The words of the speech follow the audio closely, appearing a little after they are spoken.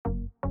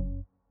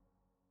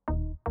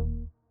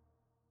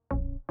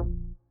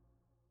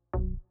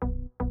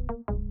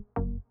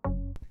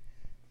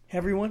Hey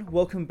everyone,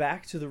 welcome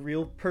back to the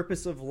Real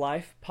Purpose of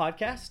Life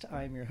podcast.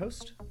 I am your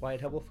host,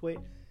 Wyatt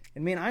Hebblethwaite.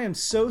 And man, I am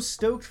so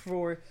stoked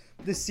for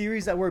the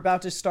series that we're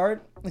about to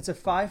start. It's a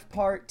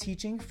 5-part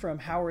teaching from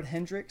Howard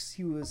Hendricks.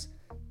 He was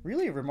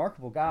really a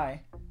remarkable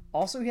guy.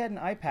 Also, he had an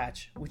eye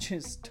patch, which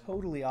is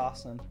totally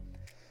awesome.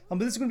 But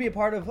this is going to be a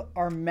part of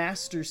our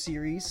Master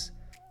series,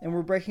 and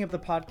we're breaking up the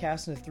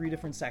podcast into 3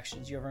 different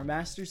sections. You have our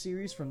Master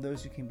series from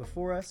those who came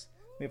before us.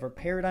 We have our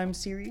Paradigm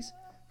series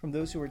from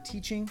those who are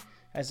teaching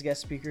as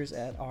guest speakers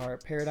at our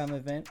Paradigm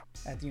event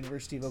at the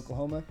University of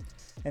Oklahoma.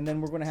 And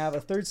then we're going to have a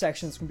third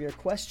section. It's going to be our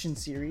question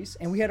series.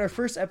 And we had our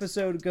first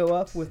episode go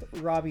up with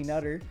Robbie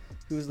Nutter,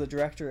 who is the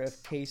director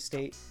of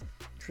K-State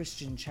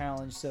Christian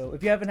Challenge. So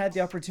if you haven't had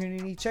the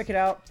opportunity, check it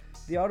out.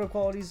 The audio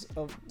quality's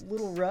a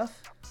little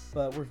rough,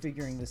 but we're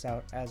figuring this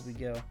out as we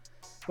go.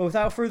 But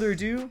without further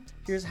ado,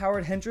 here's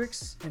Howard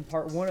Hendricks in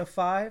part 1 of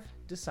 5,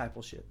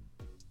 Discipleship.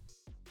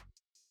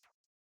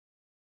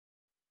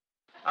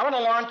 I want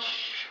to launch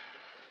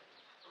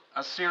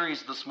a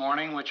series this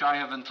morning which I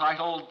have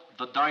entitled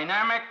The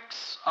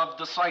Dynamics of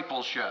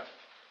Discipleship.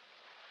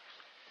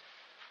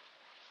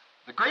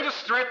 The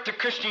greatest threat to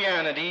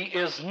Christianity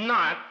is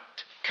not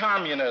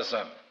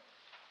communism.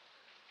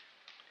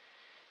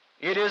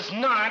 It is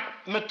not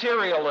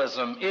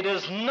materialism. It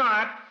is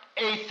not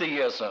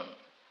atheism.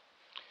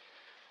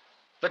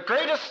 The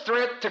greatest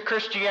threat to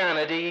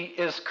Christianity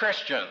is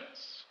Christians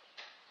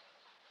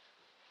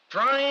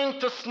trying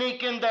to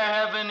sneak into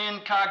heaven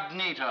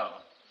incognito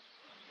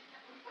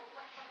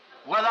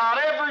without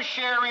ever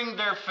sharing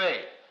their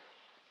faith,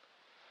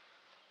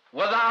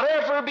 without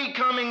ever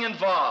becoming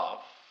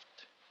involved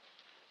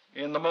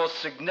in the most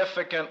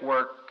significant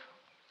work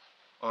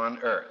on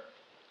earth.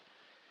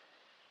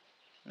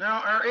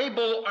 Now, our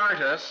able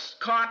artists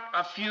caught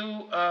a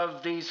few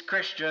of these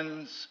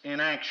Christians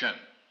in action.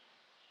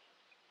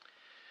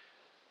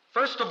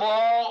 First of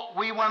all,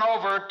 we went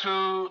over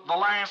to the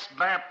Last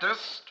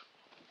Baptist,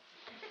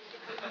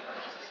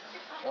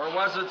 or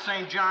was it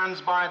St.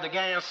 John's by the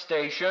gas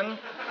station?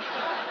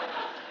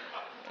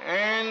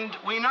 And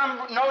we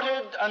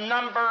noted a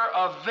number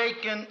of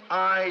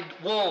vacant-eyed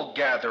wool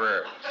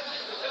gatherers.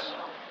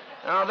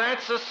 Now,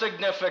 that's a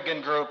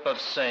significant group of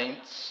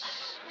saints.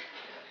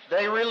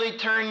 They really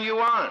turn you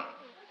on.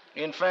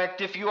 In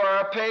fact, if you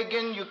are a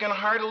pagan, you can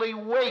hardly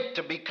wait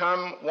to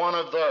become one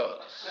of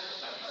those.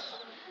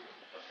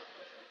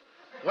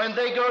 When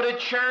they go to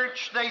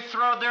church, they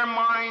throw their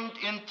mind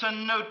into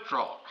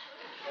neutral.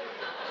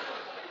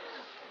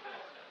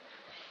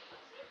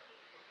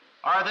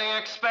 Are they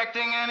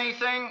expecting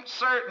anything?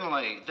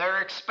 Certainly.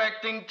 They're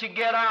expecting to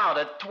get out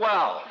at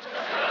 12.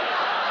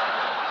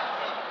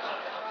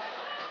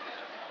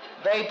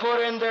 They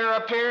put in their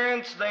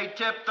appearance, they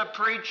tip the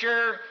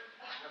preacher,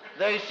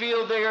 they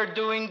feel they are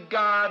doing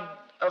God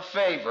a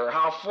favor.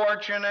 How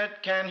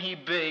fortunate can he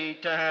be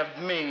to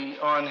have me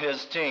on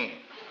his team?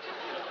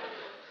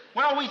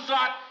 Well, we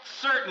thought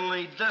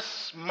certainly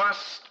this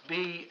must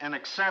be an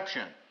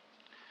exception.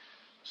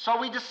 So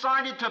we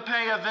decided to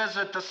pay a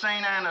visit to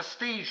St.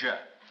 Anesthesia.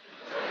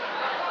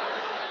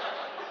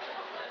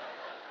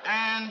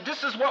 And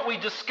this is what we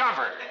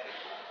discovered.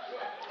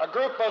 A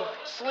group of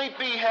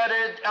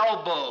sleepy-headed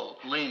elbow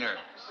leaners.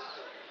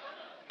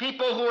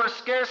 People who are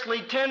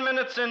scarcely 10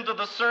 minutes into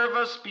the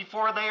service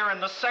before they are in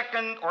the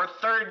 2nd or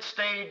 3rd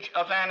stage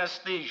of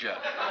anesthesia.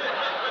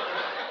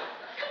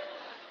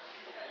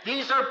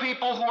 These are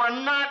people who are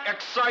not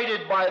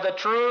excited by the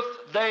truth.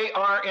 They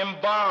are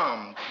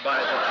embalmed by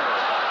the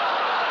truth.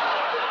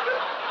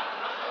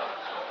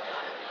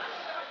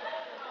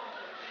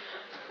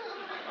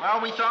 Well,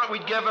 we thought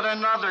we'd give it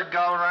another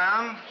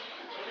go-round.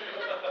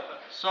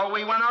 So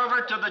we went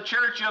over to the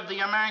Church of the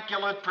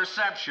Immaculate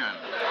Perception.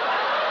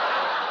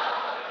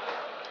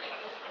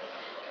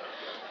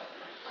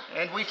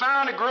 And we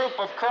found a group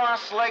of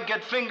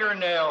cross-legged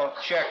fingernail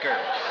checkers.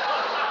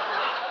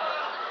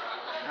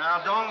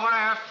 Now, don't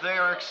laugh. They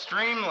are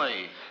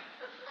extremely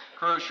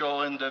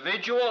crucial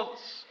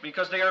individuals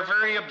because they are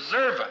very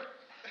observant.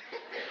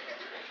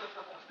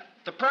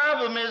 The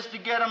problem is to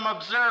get them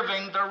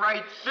observing the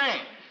right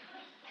thing.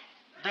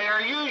 They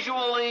are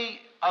usually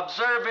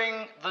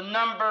observing the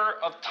number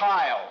of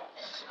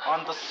tiles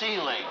on the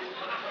ceiling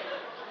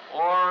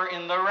or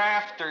in the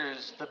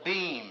rafters, the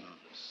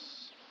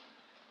beams,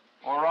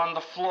 or on the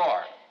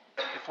floor.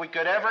 If we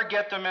could ever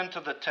get them into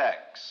the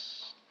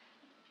text,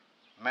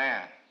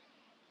 man,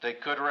 they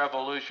could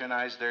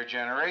revolutionize their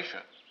generation.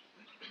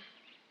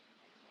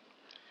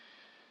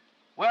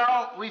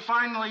 Well, we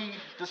finally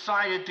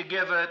decided to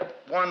give it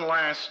one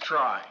last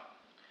try.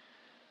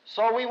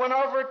 So we went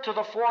over to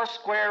the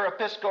Foursquare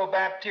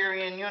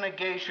Episcobapterian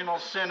Unigational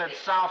Synod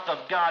South of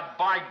God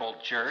Bible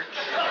Church.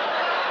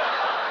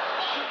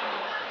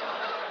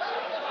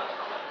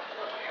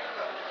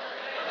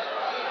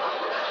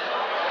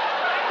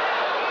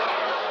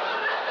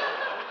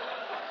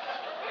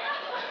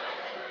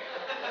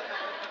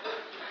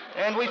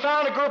 And we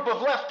found a group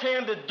of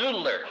left-handed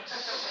doodlers.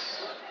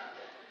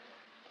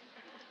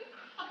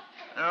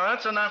 Now,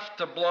 that's enough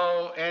to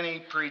blow any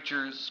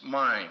preacher's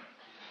mind.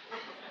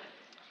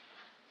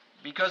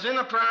 because in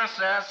the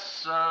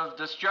process of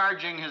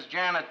discharging his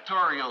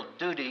janitorial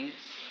duties,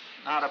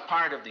 not a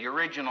part of the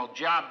original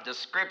job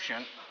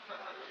description,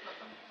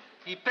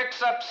 he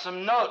picks up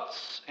some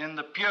notes in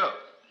the pew.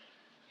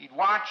 He'd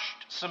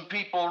watched some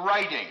people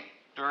writing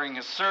during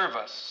his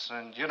service,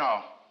 and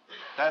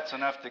that's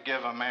enough to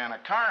give a man a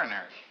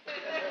coronary.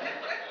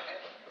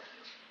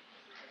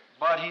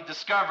 But he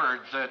discovered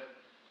that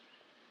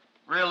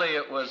really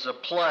it was a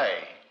play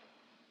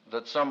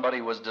that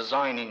somebody was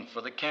designing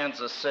for the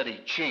Kansas City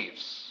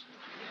Chiefs.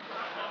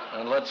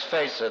 And let's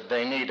face it,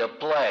 they need a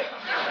play.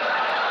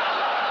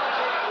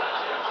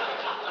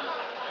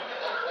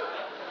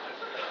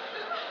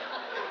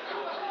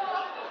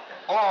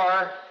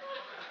 Or,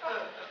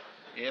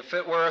 if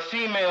it were a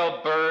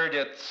female bird,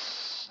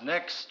 it's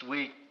next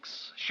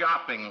week's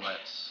shopping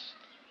list.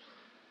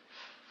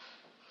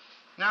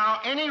 Now,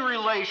 any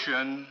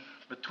relation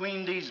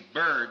between these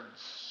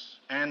birds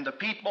and the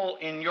people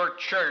in your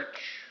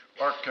church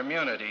or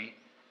community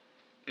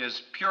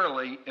is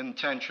purely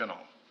intentional.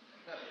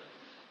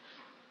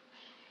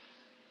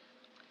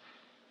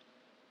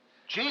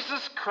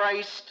 Jesus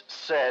Christ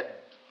said,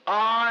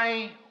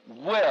 "I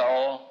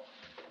will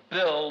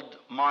build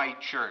my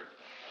church,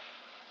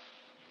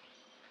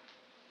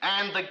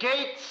 and the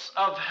gates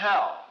of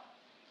hell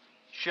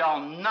shall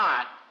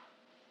not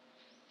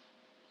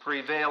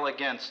prevail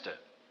against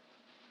it."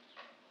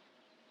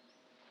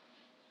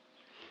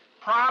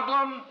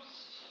 Problems?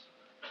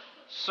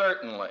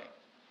 Certainly.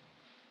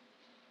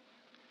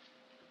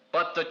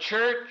 But the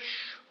church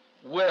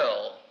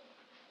will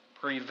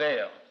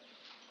prevail,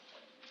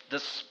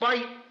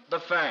 despite the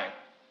fact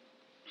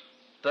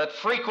that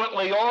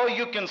frequently all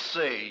you can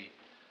see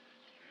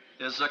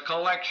is a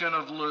collection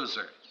of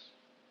losers.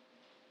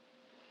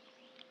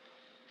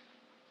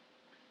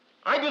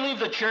 I believe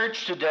the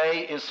church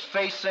today is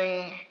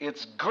facing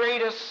its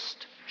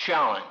greatest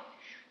challenge.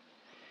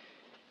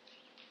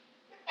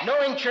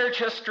 Knowing church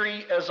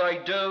history as I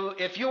do,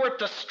 if you were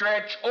to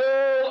stretch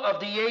all of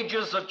the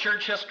ages of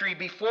church history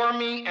before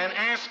me and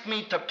ask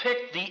me to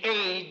pick the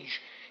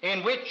age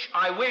in which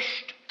I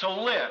wished to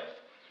live,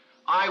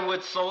 I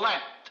would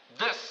select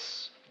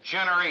this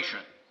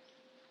generation.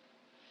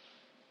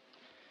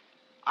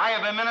 I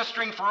have been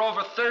ministering for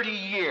over 30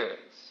 years,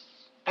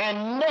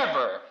 and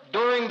never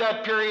during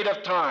that period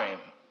of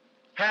time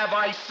have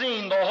I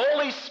seen the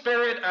Holy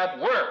Spirit at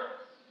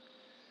work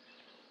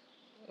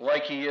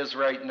like he is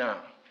right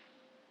now.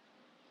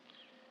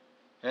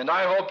 And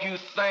I hope you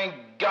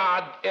thank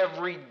God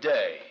every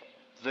day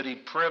that he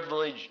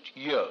privileged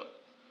you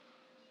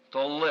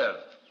to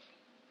live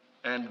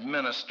and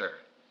minister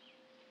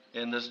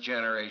in this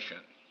generation.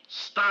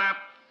 Stop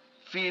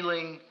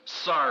feeling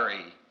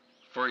sorry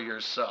for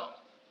yourself.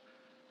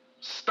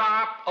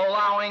 Stop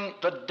allowing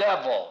the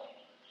devil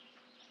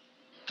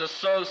to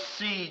sow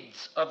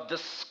seeds of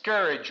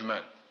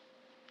discouragement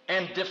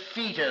and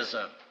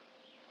defeatism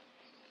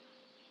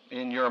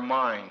in your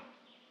mind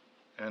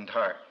and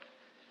heart.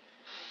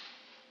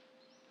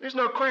 There's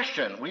no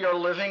question we are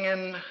living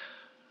in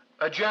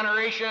a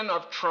generation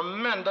of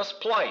tremendous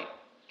plight,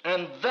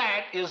 and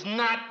that is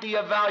not the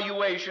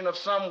evaluation of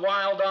some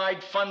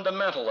wild-eyed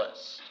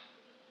fundamentalist.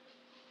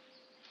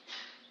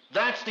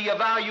 That's the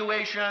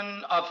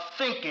evaluation of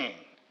thinking,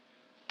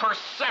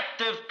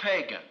 perceptive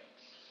pagans.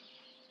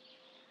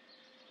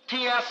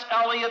 T.S.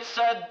 Eliot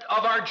said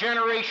of our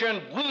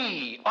generation,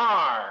 "We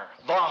are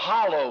the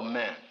hollow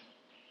men."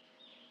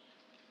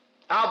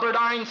 Albert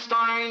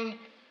Einstein,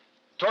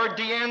 toward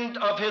the end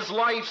of his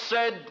life,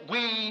 said,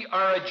 "We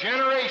are a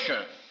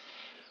generation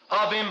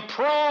of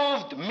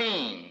improved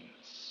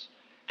means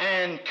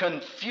and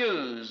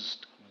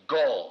confused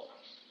goals."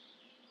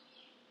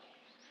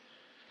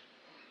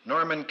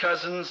 Norman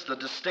Cousins, the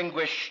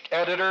distinguished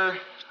editor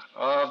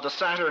of the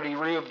Saturday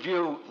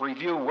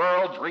Review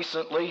World,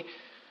 recently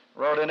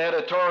wrote an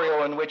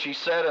editorial in which he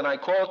said, and I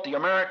quote, "The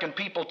American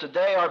people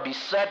today are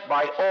beset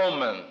by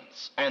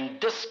omens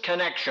and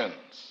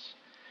disconnections.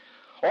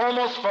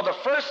 Almost for the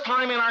first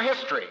time in our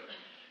history,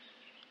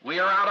 we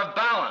are out of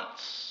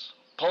balance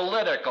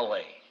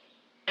politically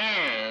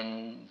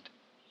and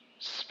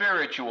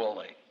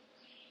spiritually.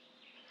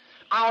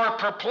 Our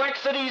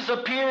perplexities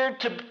appear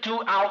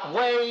to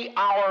outweigh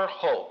our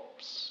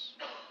hopes.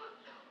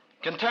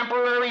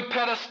 Contemporary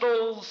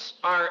pedestals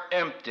are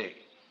empty."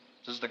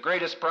 This is the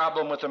greatest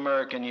problem with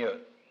American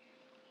youth.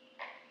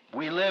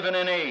 We live in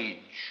an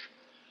age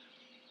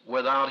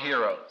without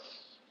heroes.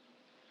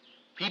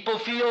 People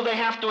feel they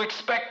have to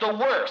expect the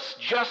worst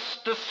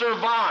just to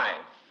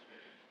survive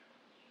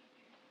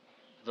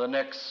the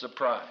next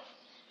surprise.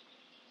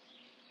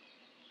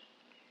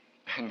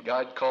 And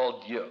God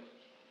called you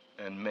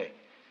and me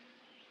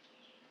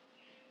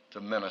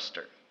to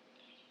minister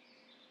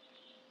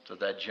to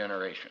that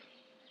generation.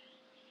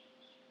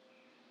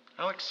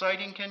 How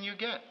exciting can you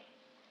get?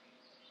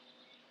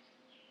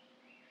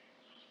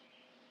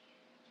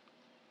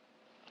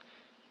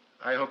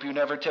 I hope you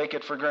never take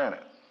it for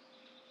granted.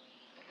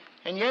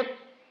 And yet,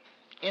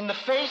 in the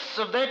face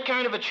of that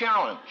kind of a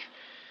challenge,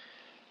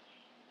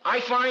 I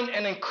find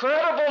an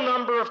incredible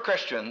number of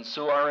Christians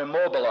who are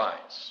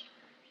immobilized,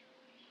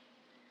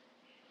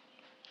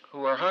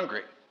 who are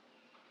hungry.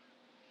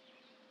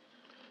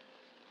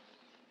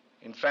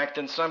 In fact,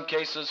 in some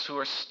cases, who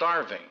are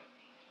starving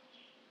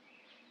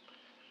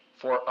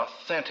for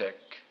authentic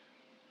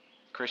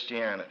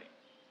Christianity.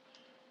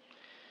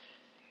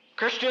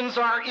 Christians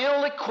are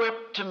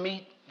ill-equipped to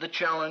meet the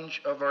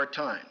challenge of our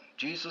time.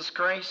 Jesus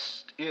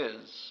Christ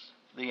is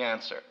the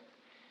answer.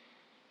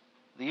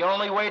 The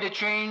only way to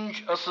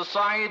change a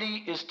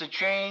society is to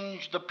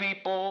change the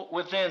people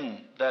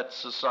within that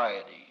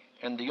society.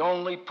 And the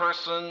only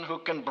person who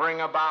can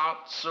bring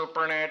about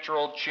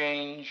supernatural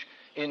change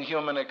in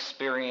human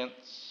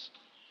experience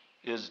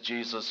is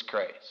Jesus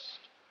Christ.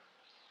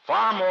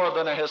 Far more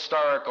than a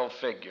historical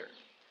figure.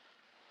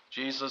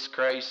 Jesus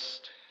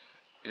Christ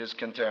is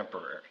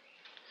contemporary.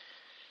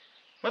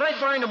 But I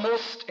find a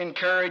most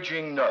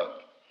encouraging note.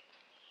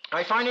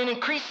 I find an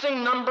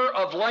increasing number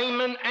of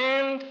laymen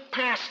and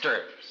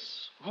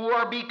pastors who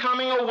are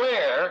becoming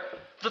aware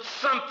that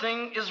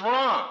something is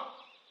wrong.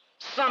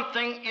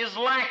 Something is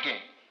lacking.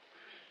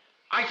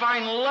 I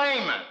find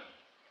laymen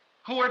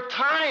who are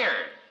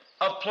tired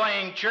of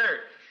playing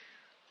church,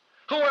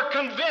 who are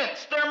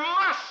convinced there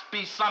must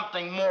be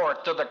something more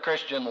to the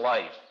Christian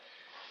life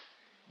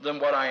than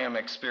what I am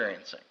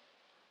experiencing.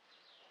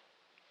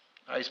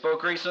 I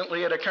spoke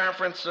recently at a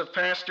conference of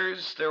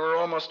pastors. There were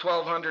almost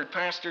 1,200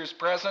 pastors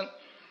present,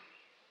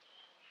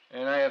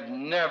 and I have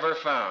never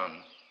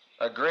found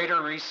a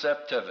greater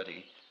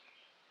receptivity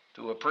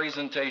to a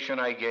presentation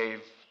I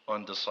gave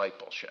on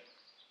discipleship.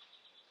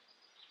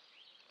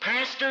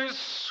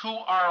 Pastors who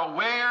are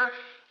aware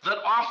that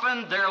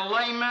often their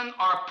laymen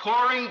are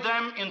pouring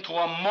them into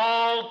a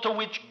mold to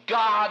which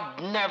God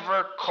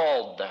never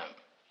called them.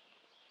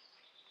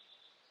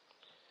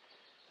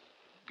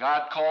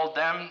 God called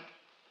them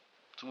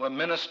to a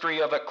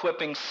ministry of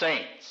equipping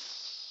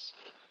saints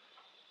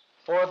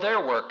for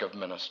their work of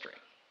ministry,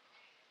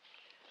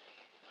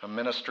 a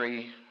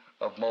ministry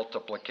of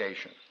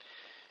multiplication.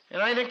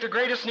 And I think the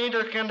greatest need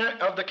of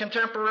the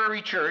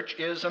contemporary church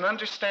is an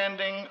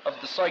understanding of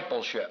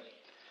discipleship,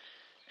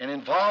 an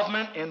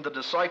involvement in the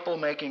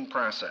disciple-making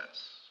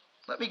process.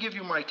 Let me give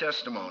you my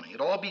testimony.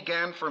 It all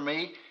began for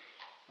me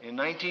in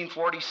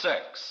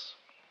 1946.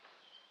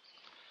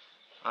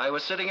 I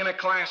was sitting in a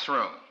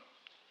classroom,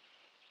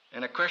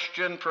 and a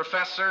Christian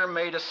professor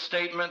made a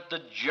statement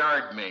that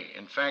jarred me.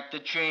 In fact,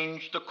 it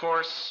changed the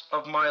course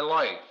of my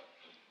life.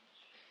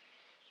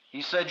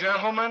 He said,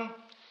 "Gentlemen,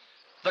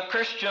 the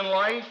Christian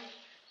life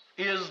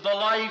is the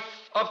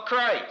life of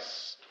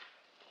Christ,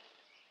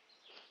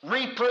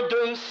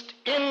 reproduced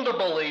in the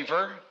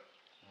believer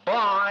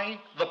by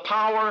the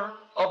power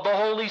of the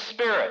Holy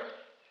Spirit.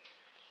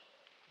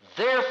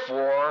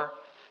 Therefore,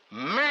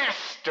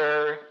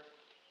 master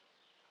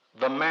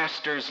the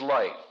master's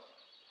life."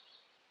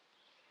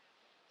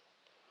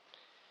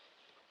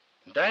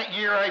 That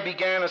year I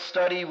began a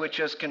study which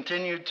has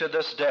continued to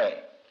this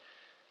day.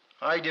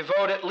 I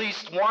devote at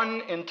least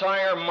one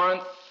entire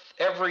month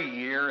every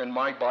year in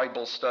my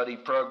Bible study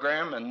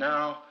program, and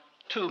now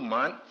 2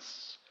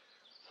 months,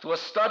 to a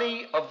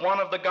study of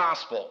one of the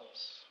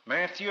Gospels,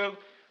 Matthew,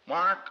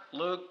 Mark,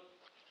 Luke,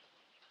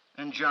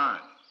 and John,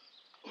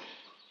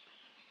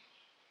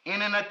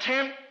 in an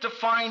attempt to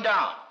find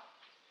out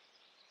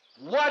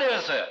what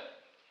is it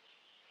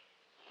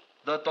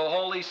that the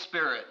Holy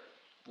Spirit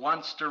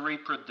wants to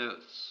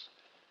reproduce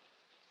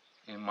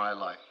in my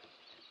life.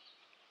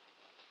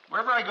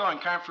 Wherever I go in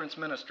conference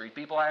ministry,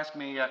 people ask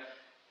me, what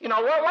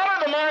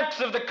are the marks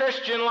of the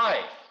Christian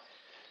life?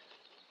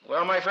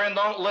 Well, my friend,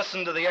 don't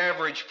listen to the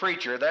average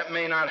preacher. That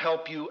may not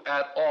help you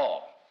at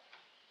all.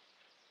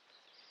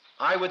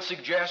 I would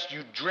suggest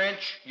you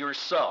drench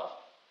yourself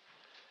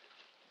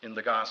in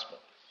the gospel.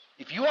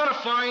 If you want to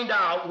find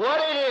out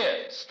what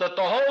it is that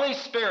the Holy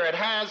Spirit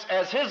has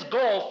as his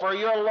goal for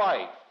your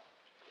life,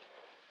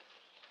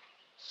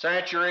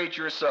 saturate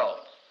yourself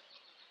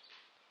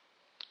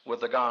with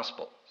the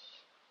gospel,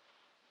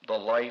 the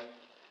life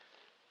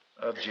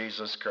of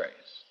Jesus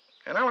Christ.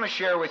 And I want to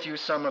share with you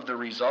some of the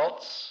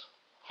results,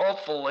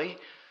 hopefully,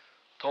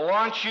 to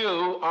launch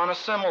you on a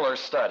similar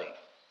study.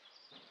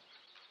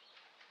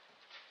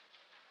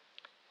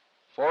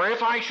 For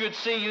if I should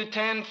see you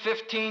 10,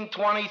 15,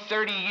 20,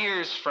 30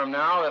 years from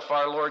now, if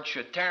our Lord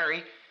should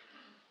tarry,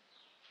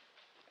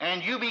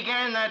 and you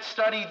began that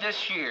study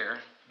this year,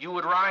 you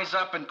would rise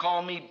up and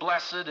call me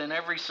blessed in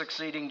every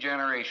succeeding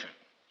generation.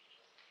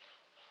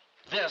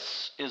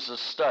 This is a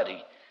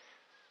study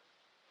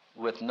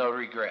with no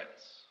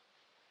regrets.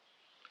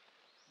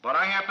 But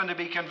I happen to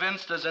be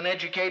convinced as an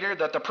educator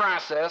that the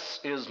process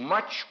is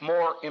much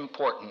more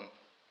important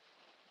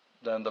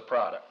than the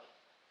product.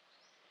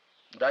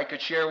 And I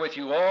could share with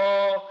you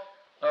all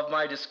of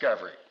my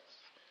discoveries,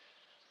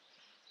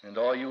 and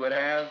all you would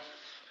have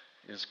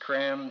is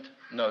crammed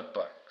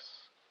notebooks.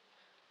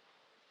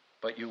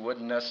 But you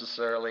wouldn't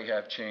necessarily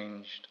have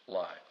changed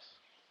lives.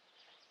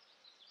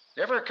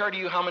 Did it ever occur to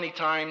you how many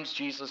times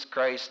Jesus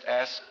Christ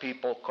asked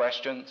people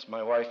questions,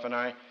 my wife and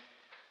I,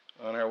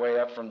 on our way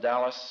up from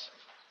Dallas?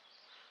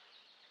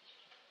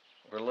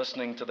 were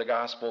listening to the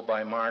gospel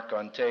by Mark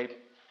on tape,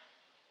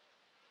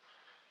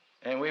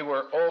 and we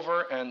were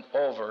over and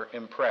over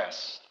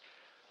impressed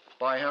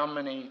by how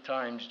many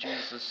times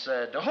Jesus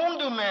said, "To whom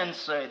do men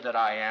say that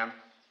I am?"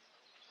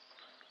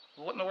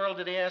 What in the world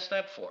did he ask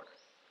that for?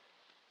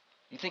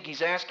 You think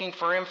he's asking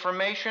for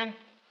information?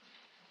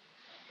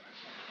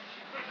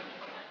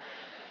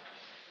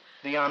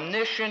 The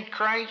omniscient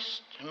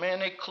Christ, man,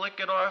 they click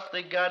it off,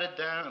 they got it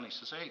down. He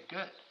says, "Hey,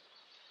 good.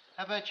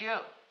 How about you?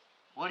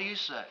 What do you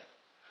say?"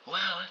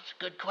 "Well, that's a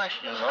good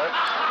question, Lord."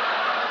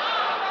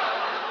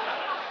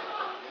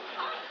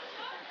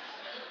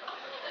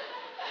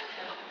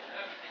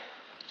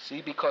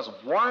 See, because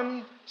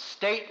one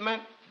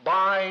statement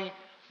by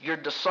your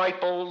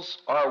disciples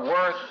are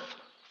worth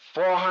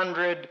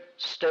 400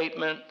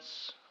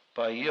 statements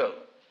by you.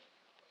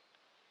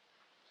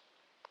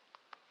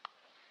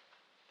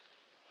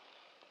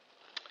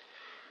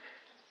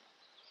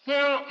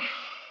 Now,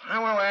 I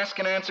want to ask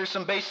and answer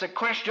some basic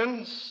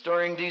questions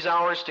during these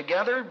hours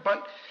together,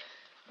 but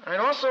I'd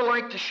also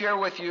like to share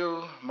with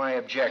you my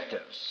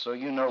objectives so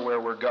you know where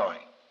we're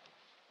going,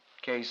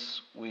 in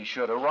case we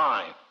should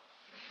arrive.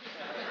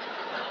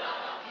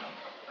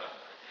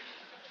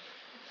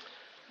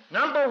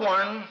 Number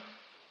one,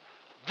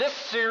 this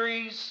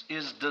series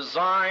is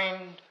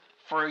designed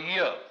for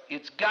you.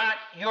 It's got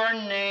your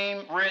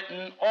name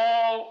written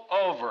all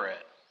over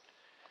it.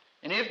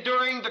 And if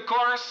during the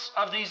course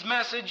of these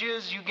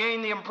messages you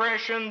gain the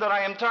impression that I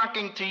am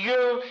talking to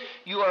you,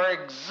 you are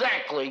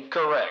exactly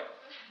correct.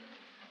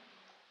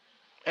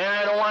 And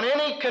I don't want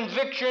any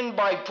conviction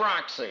by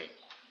proxy.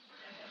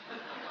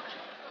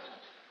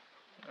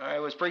 I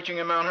was preaching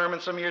in Mount Hermon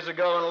some years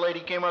ago, and a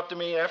lady came up to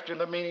me after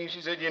the meeting. She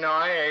said,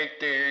 "I hate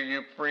to hear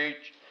you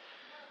preach."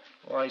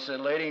 Well, I said,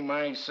 "Lady,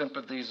 my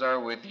sympathies are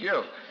with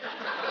you."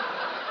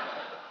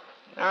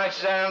 I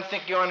said, "I don't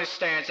think you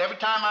understand. So every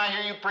time I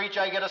hear you preach,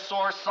 I get a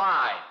sore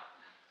side."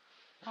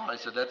 Well, I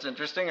said, "That's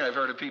interesting. I've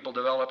heard of people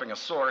developing a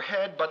sore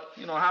head, but,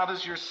 how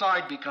does your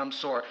side become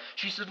sore?"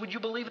 She said, "Would you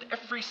believe it?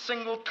 Every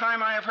single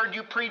time I have heard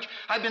you preach,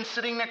 I've been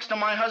sitting next to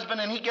my husband,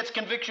 and he gets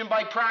conviction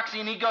by proxy,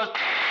 and he goes..."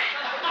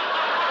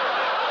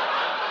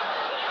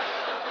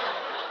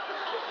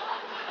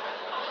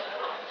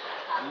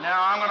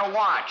 Now, I'm going to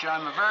watch.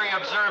 I'm a very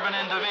observant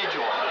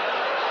individual.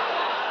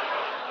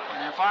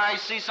 And if I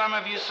see some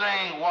of you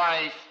saying,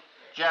 "Wife,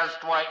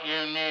 just what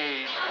you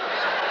need,"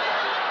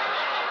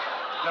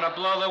 I'm going to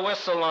blow the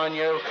whistle on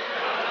you.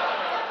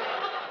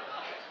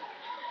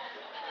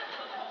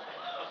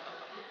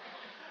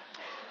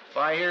 If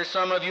I hear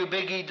some of you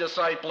biggie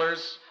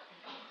disciplers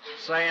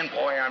saying,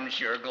 "Boy, I'm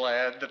sure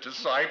glad the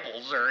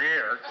disciples are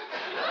here.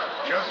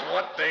 Just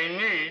what they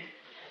need,"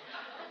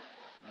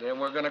 then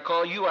we're going to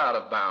call you out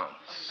of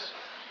bounds,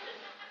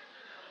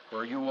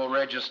 where you will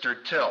register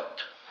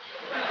tilt.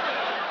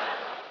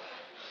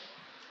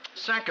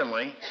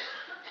 Secondly,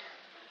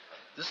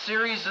 the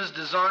series is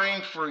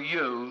designed for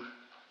you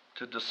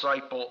to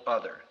disciple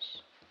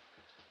others.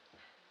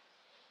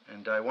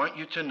 And I want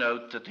you to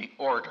note that the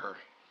order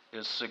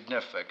is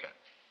significant.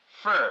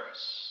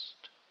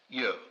 First,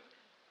 you.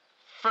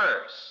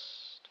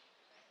 First,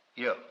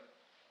 you.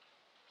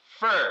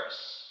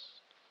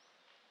 First,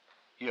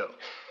 you.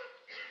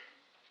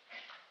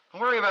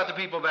 Don't worry about the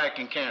people back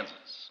in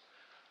Kansas.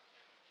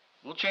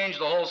 We'll change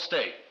the whole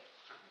state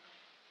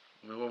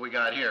with what we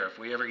got here if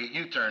we ever get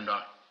you turned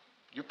on.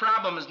 Your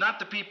problem is not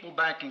the people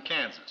back in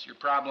Kansas. Your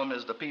problem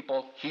is the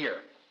people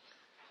here.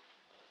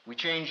 We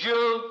change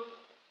you,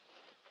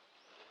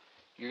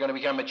 you're going to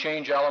become a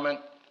change element.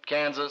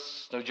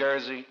 Kansas, New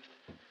Jersey,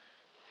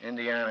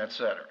 Indiana,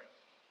 etc.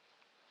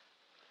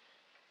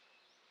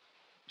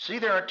 See,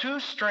 there are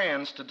two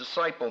strands to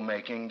disciple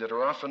making that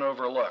are often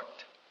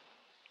overlooked.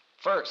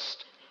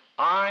 First,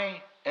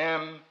 I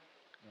am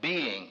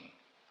being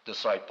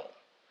discipled.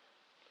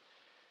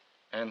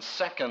 And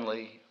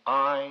secondly,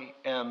 I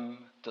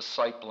am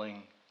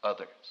discipling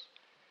others.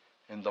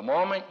 And the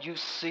moment you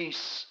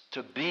cease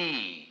to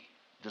be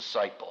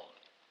discipled,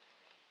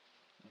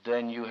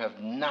 then you have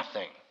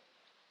nothing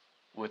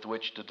with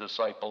which to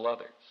disciple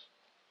others.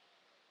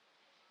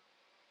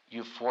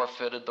 You've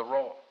forfeited the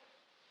role.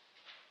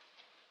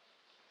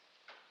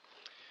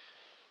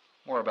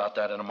 More about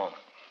that in a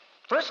moment.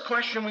 First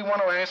question we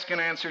want to ask and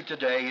answer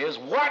today is,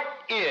 what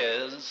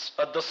is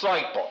a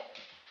disciple?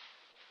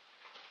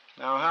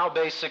 Now, how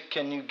basic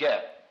can you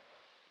get?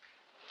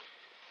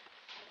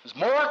 There's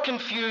more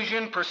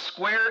confusion per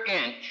square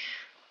inch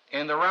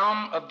in the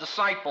realm of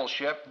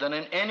discipleship than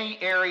in any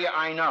area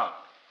I know.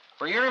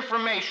 For your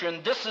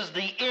information, this is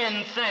the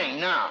in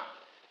thing now.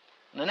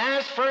 When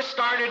As first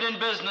started in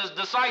business,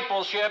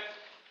 discipleship,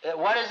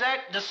 what is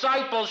that?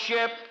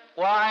 Discipleship,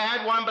 well, I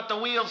had one, but the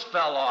wheels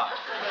fell off.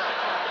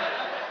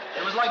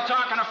 It was like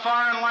talking a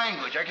foreign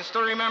language. I can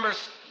still remember,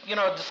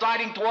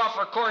 deciding to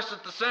offer a course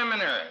at the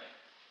seminary,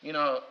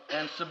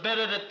 and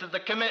submitted it to the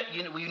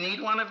committee. We need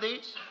one of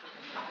these?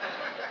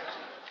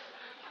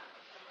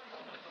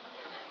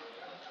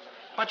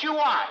 But you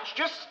watch.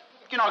 Just,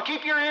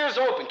 keep your ears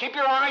open. Keep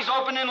your eyes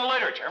open in the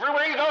literature.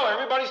 Everywhere you go,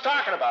 everybody's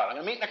talking about it. I'm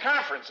going to meet in a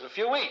conference in a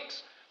few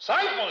weeks.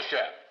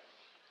 Discipleship.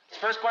 It's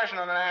the first question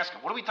I'm going to ask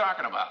him. What are we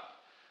talking about?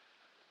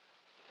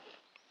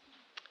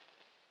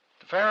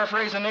 To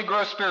paraphrase a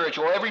Negro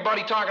spiritual,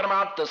 everybody talking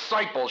about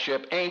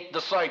discipleship ain't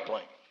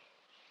discipling.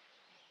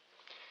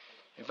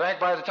 In fact,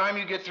 by the time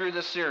you get through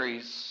this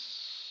series,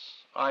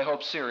 I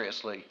hope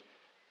seriously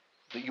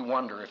that you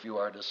wonder if you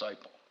are a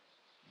disciple.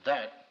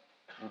 That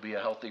will be a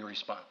healthy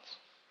response.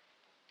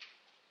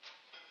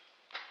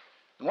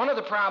 One of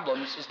the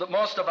problems is that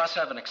most of us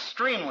have an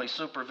extremely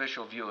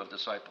superficial view of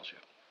discipleship.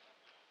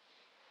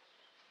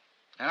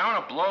 And I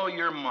want to blow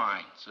your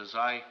minds as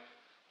I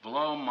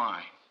blow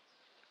mine.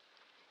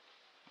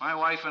 My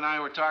wife and I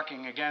were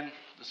talking again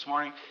this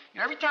morning.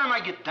 Every time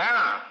I get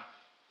down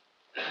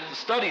to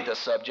study this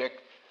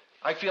subject,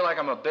 I feel like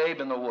I'm a babe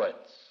in the woods.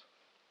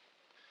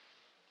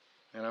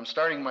 And I'm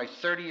starting my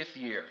 30th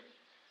year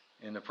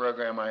in the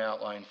program I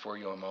outlined for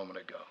you a moment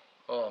ago.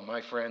 Oh,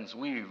 my friends,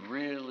 we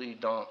really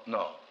don't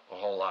know a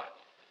whole lot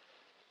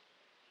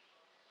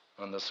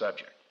on the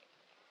subject.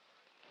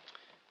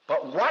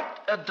 But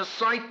what a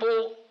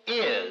disciple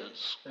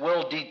is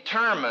will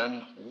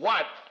determine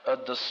what a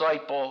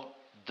disciple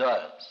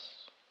does.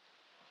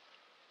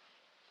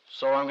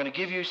 So I'm going to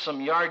give you some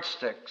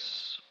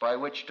yardsticks by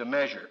which to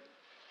measure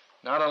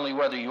not only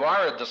whether you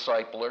are a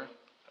discipler,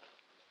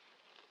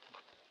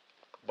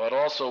 but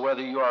also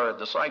whether you are a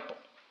disciple.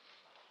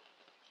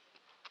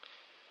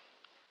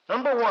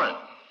 Number one,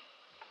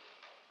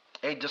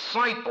 a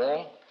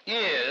disciple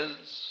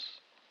is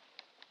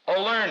a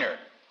learner.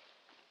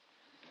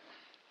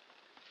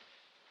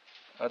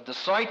 A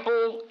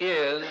disciple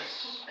is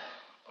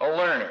a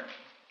learner.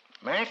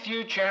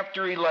 Matthew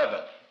chapter 11,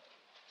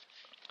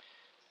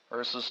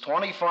 verses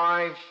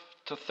 25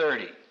 to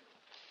 30.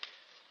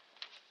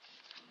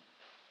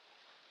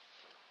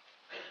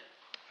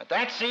 At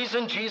that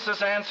season,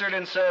 Jesus answered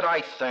and said,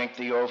 I thank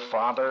thee, O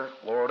Father,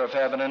 Lord of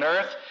heaven and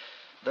earth,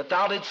 that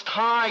thou didst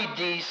hide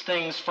these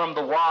things from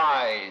the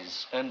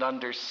wise and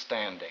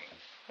understanding.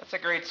 That's a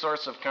great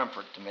source of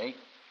comfort to me.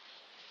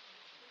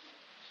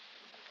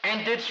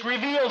 And didst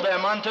reveal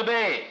them unto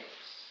babes.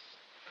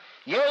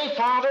 Yea,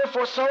 Father,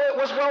 for so it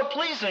was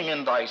well-pleasing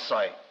in thy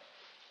sight.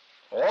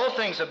 All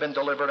things have been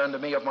delivered unto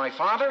me of my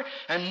Father,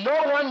 and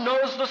no one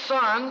knows the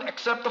Son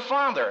except the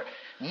Father.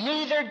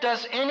 Neither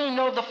does any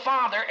know the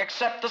Father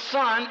except the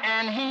Son,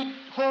 and he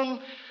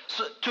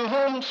to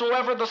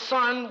whomsoever the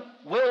Son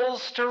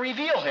wills to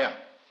reveal him.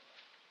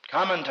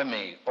 Come unto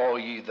me, all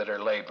ye that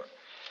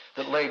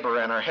labor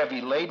and are heavy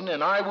laden,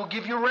 and I will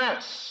give you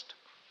rest.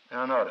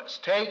 Now notice,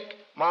 take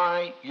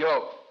my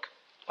yoke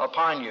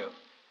upon you,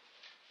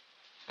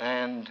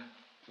 and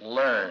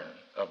learn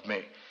of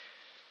me.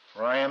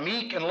 For I am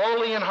meek and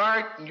lowly in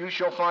heart, and you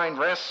shall find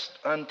rest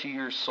unto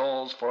your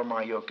souls, for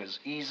my yoke is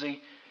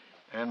easy,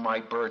 and my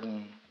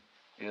burden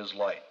is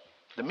light.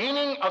 The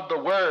meaning of the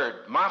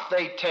word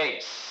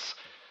mathetes,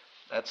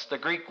 that's the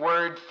Greek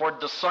word for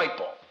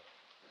disciple,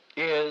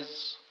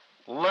 is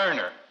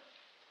learner.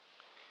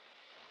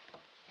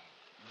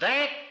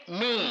 That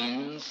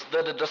means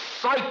that a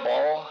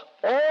disciple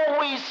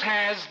always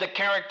has the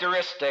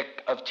characteristic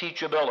of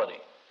teachability.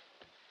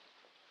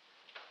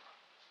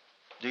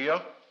 Do you?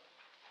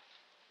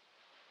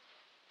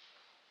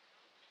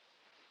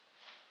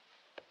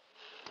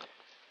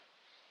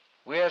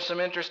 We have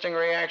some interesting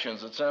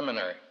reactions at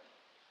seminary.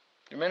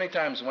 Many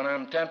times when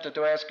I'm tempted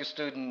to ask a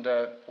student,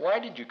 why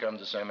did you come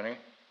to seminary?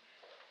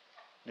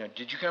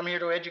 Did you come here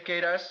to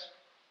educate us?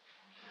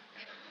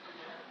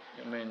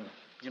 I mean,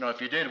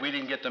 if you did, we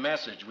didn't get the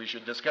message. We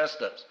should discuss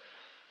this.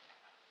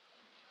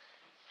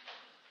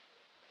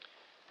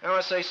 I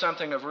want to say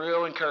something of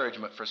real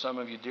encouragement for some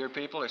of you dear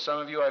people, or some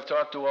of you I've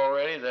talked to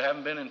already that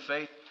haven't been in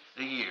faith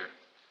a year.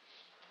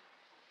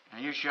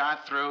 And you're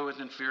shot through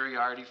with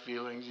inferiority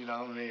feelings,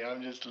 me,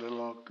 I'm just a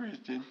little old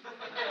Christian.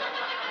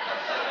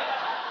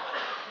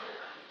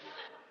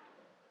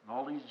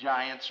 All these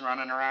giants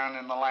running around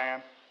in the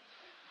land.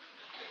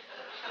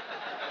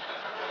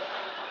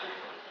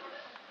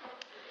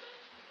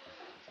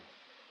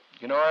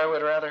 You know what I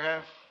would rather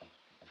have?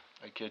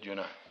 I kid you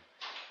not.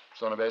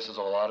 It's on the basis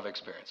of a lot of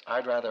experience.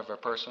 I'd rather have a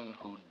person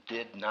who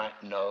did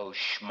not know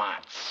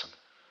schmatz.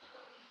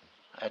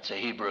 That's a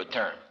Hebrew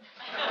term.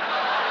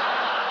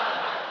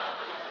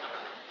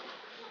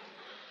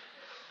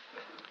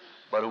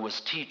 But who was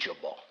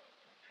teachable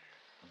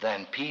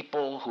than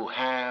people who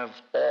have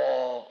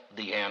all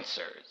the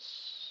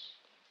answers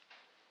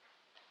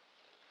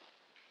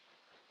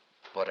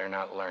but are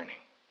not learning.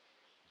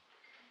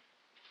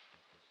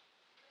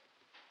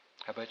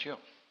 How about you?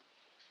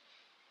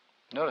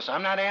 Notice,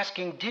 I'm not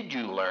asking, did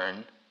you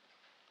learn?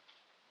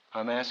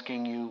 I'm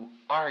asking you,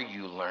 are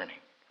you learning?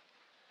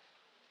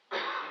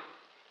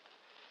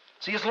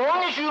 See, as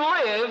long as you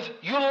live,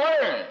 you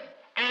learn.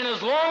 And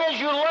as long as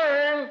you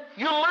learn,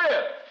 you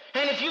live.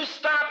 And if you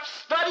stop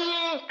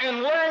studying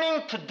and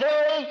learning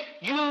today,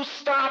 you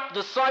stop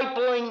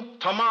discipling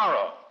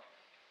tomorrow.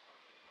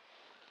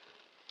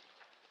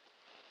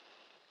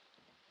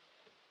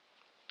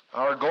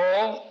 Our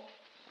goal,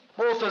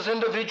 both as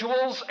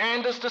individuals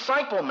and as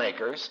disciple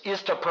makers,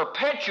 is to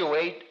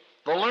perpetuate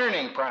the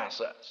learning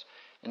process.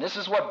 And this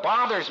is what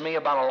bothers me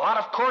about a lot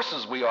of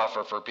courses we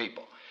offer for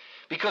people.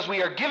 Because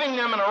we are giving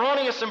them an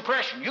erroneous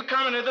impression. You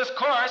come into this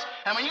course,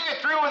 and when you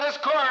get through with this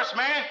course,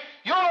 man,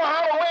 you'll know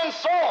how to win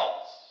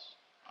souls.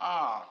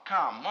 Oh,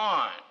 come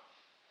on.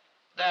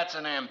 That's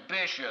an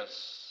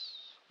ambitious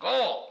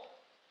goal.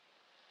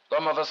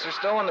 Some of us are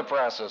still in the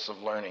process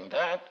of learning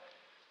that.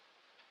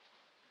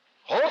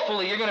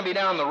 Hopefully you're going to be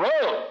down the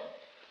road.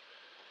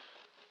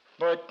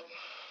 But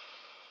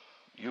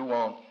you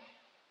won't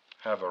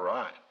have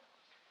arrived.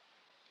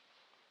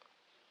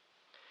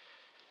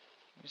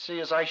 You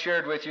see, as I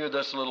shared with you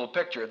this little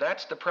picture,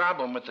 that's the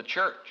problem with the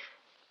church.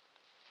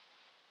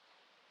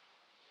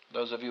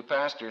 Those of you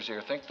pastors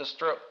here, think this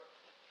through.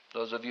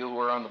 Those of you who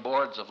are on the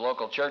boards of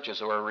local churches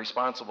who are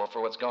responsible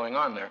for what's going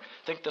on there,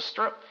 think this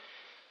through.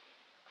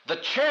 The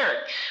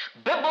church,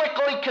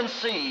 biblically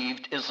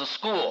conceived, is a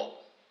school.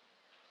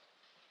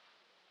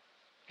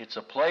 It's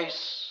a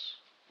place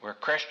where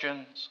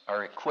Christians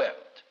are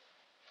equipped,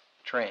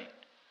 trained.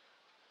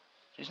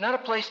 It's not a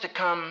place to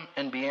come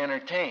and be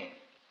entertained.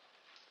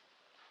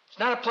 It's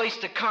not a place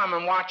to come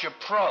and watch a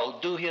pro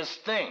do his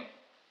thing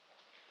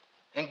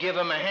and give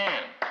him a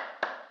hand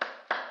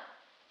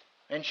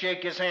and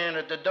shake his hand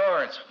at the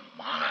door and say,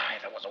 "My,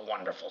 that was a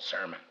wonderful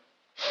sermon."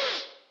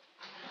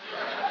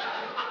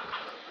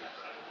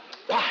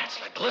 Why,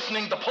 it's like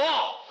listening to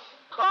Paul.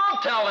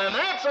 I'll tell him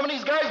that. Some of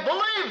these guys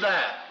believe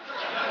that.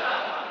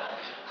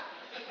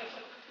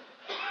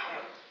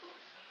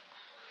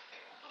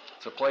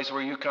 It's a place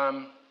where you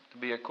come to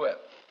be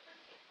equipped.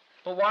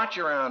 But watch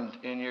around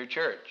in your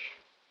church.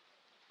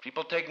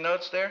 People take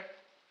notes there?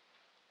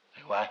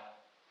 Say, what?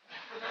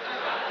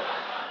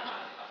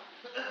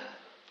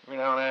 Every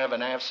now and then I have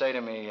an AV say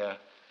to me,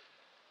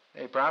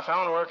 "Hey, Prof, how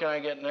in the world can I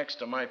get next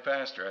to my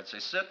pastor?" I'd say,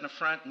 "Sit in the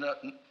front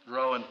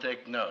row and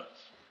take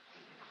notes."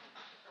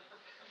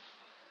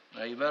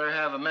 Now, you better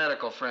have a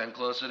medical friend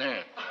close at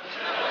hand.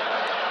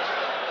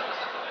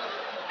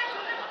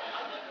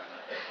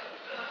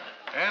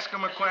 Ask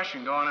him a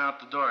question going out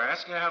the door.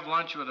 Ask him to have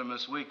lunch with him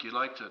this week. You'd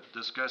like to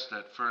discuss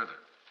that further.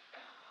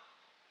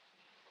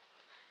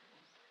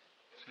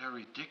 See how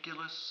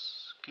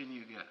ridiculous can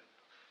you get?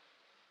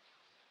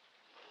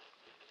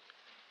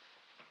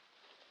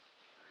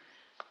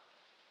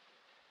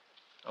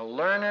 A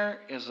learner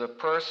is a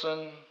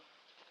person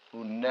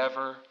who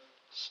never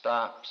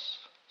stops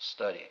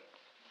studying.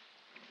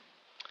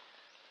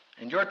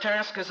 And your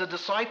task as a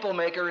disciple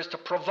maker is to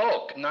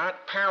provoke,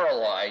 not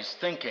paralyze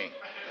thinking.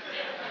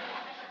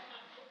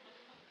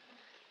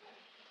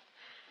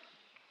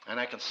 And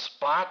I can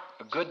spot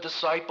a good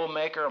disciple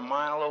maker a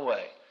mile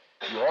away.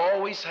 He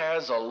always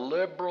has a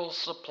liberal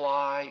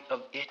supply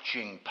of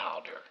itching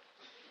powder.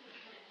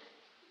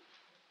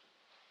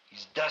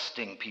 He's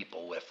dusting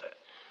people with it.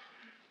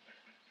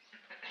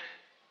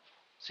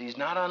 See, he's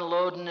not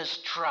unloading his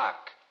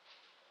truck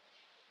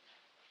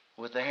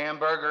with the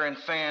hamburger and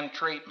fan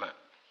treatment.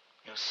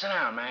 You know, sit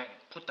down, man.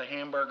 Put the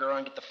hamburger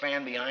on, get the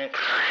fan behind it.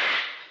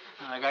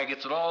 And the guy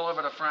gets it all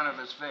over the front of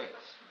his face.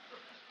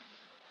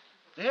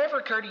 Did it ever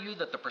occur to you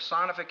that the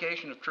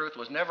personification of truth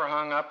was never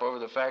hung up over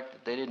the fact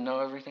that they didn't know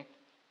everything?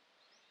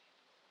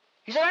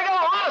 He said, "I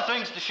got a lot of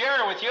things to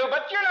share with you,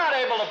 but you're not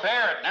able to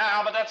bear it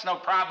now, but that's no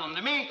problem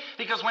to me,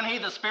 because when he,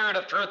 the Spirit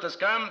of truth, has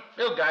come,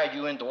 he'll guide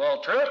you into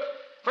all truth."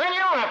 Friend, you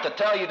don't have to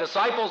tell your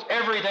disciples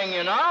everything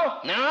you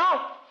know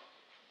now.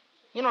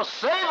 You know,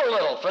 save a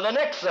little for the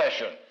next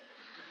session.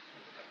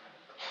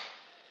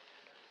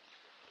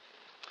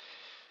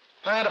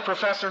 I had a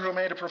professor who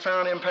made a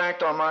profound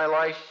impact on my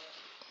life.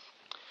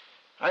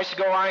 I used to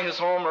go by his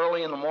home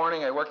early in the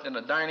morning. I worked in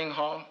a dining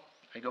hall.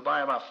 I'd go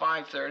by about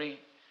 5:30,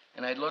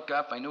 and I'd look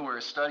up. I knew where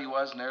his study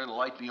was, and there the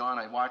light be on.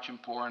 I'd watch him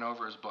poring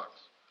over his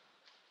books.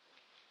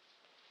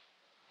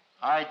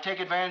 I'd take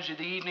advantage of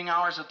the evening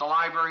hours at the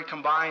library,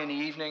 come by in the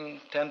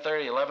evening,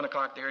 10:30, 11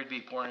 o'clock, there he'd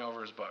be poring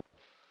over his book.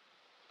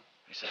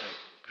 I said,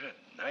 "Hey,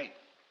 good night.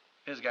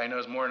 This guy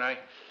knows more than I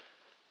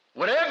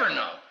would ever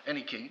know." And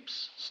he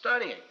keeps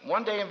studying.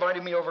 One day he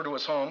invited me over to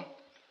his home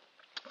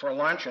for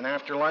lunch, and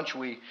after lunch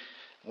we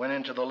went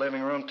into the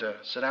living room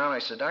to sit down. I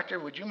said, "Doctor,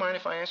 would you mind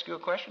if I ask you a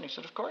question?" He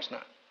said, "Of course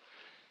not."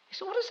 He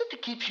said, "What is it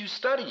that keeps you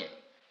studying?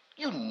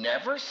 You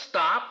never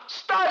stop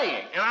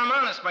studying." And I'm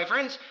honest, my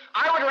friends,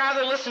 I would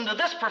rather listen to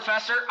this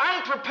professor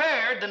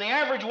unprepared than the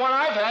average one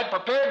I've had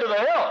prepared to the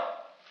hilt.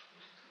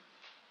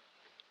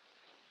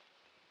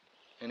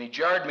 And he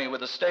jarred me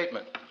with a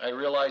statement. I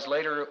realized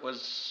later it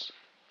was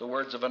the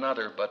words of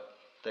another, but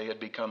they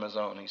had become his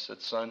own. He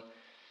said, "Son,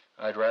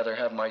 I'd rather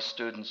have my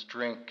students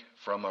drink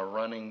from a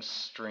running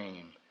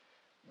stream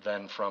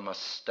than from a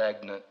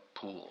stagnant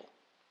pool."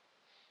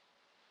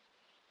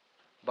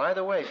 By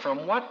the way,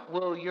 from what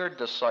will your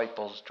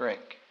disciples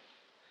drink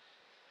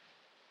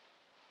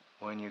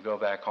when you go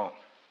back home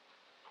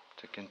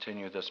to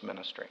continue this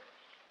ministry?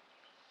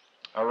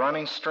 A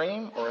running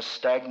stream or a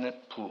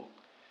stagnant pool?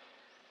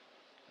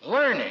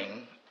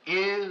 Learning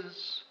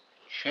is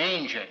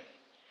changing.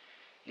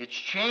 It's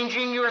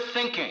changing your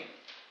thinking.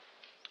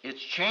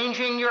 It's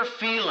changing your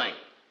feeling.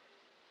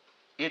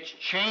 It's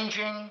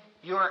changing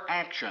your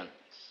actions.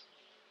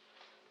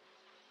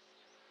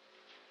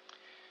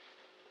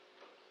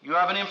 You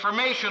have an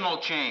informational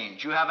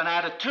change. You have an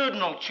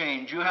attitudinal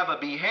change. You have a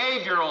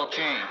behavioral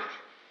change.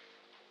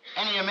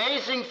 And the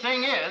amazing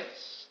thing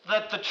is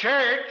that the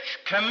church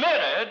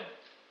committed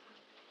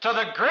to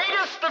the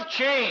greatest of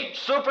change,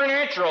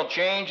 supernatural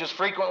change, is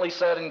frequently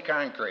said in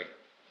concrete.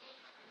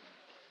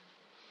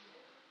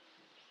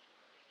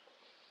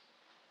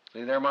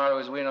 See, their motto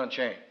is, we don't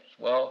change.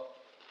 Well,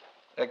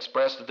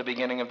 expressed at the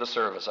beginning of the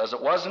service. As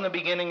it was in the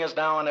beginning, is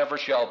now, and ever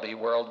shall be,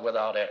 world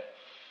without end.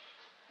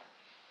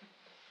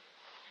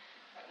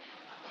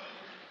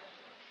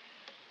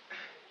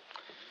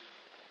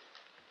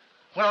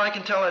 Well, I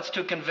can tell that's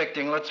too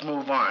convicting. Let's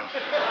move on.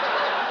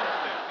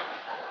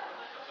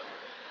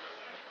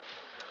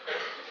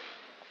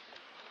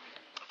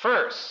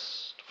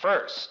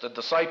 First, a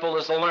disciple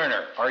is a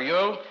learner. Are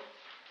you?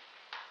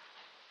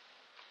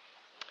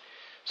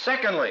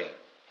 Secondly,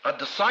 a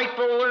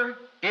disciple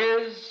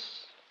is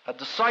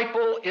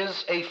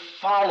a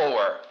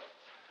follower.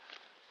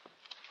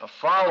 A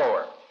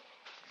follower.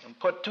 And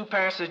put two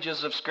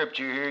passages of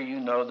Scripture here.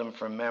 You know them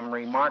from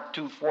memory. Mark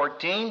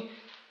 2:14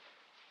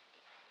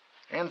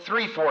 and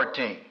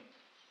 3:14.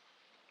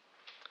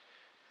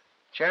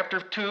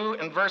 Chapter 2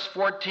 and verse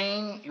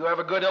 14, you have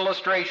a good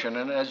illustration.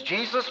 And as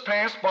Jesus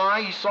passed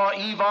by, he saw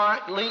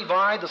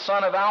Levi, the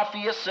son of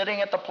Alphaeus,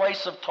 sitting at the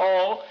place of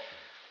toll,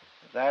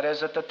 that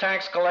is, at the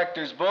tax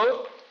collector's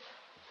booth.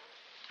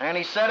 And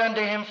he said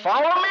unto him,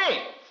 follow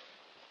me.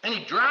 And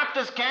he dropped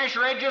his cash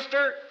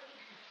register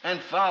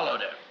and followed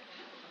him.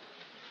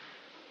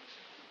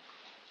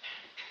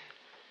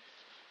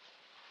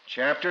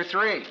 Chapter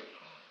 3,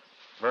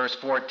 verse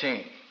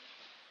 14.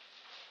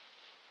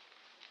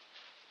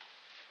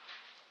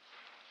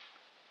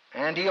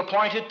 And he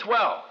appointed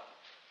 12,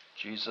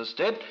 Jesus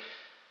did,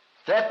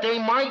 that they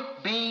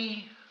might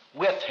be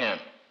with him,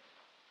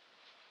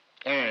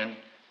 and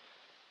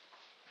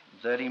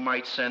that he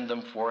might send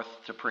them forth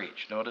to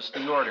preach. Notice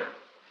the order.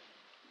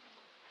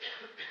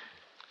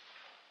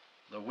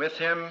 The with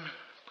him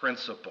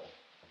principle.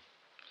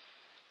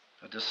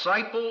 A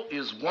disciple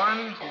is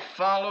one who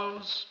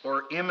follows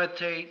or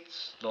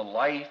imitates the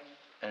life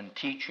and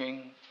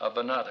teaching of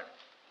another.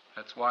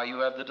 That's why you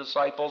have the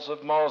disciples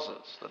of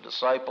Moses, the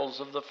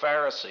disciples of the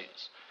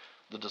Pharisees,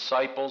 the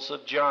disciples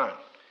of John.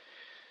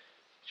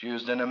 It's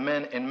used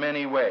in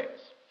many ways.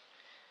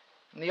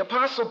 And the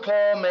Apostle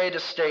Paul made a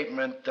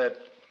statement that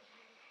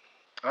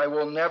I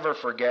will never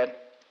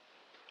forget.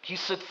 He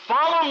said,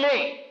 follow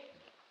me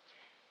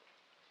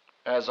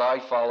as I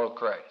follow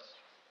Christ.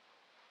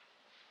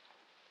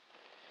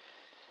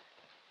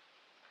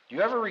 Do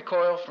you ever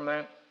recoil from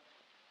that?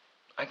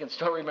 I can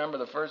still remember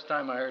the first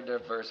time I heard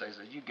that verse. I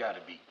said, you got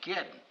to be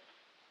kidding.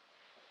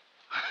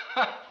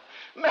 Man,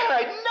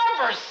 I'd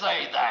never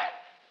say that.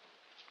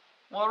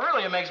 Well,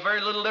 really, it makes very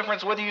little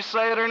difference whether you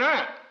say it or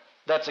not.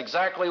 That's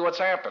exactly what's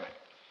happening.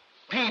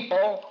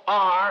 People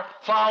are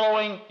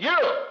following you.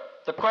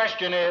 The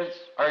question is,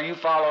 are you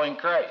following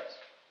Christ?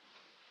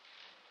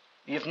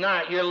 If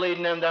not, you're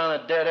leading them down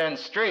a dead-end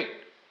street.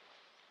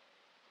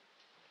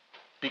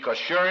 Because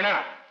sure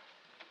enough,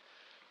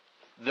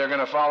 they're going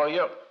to follow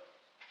you.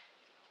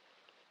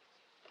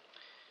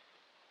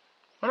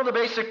 One of the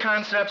basic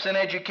concepts in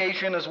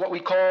education is what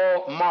we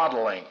call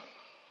modeling.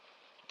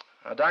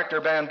 Dr.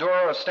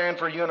 Bandura of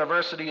Stanford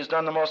University has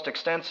done the most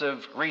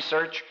extensive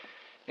research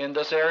in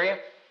this area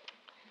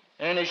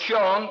and has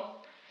shown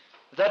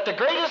that the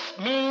greatest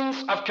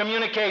means of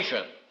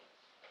communication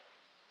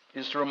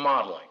is through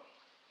modeling.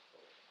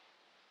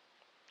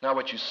 Not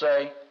what you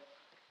say,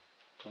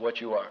 but what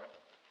you are.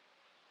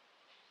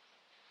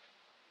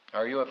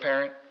 Are you a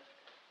parent?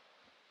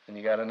 And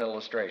you got an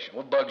illustration.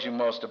 What bugs you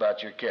most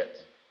about your kids?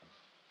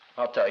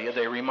 I'll tell you,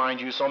 they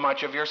remind you so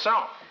much of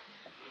yourself.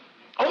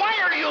 Oh, why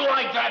are you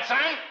like that,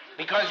 son?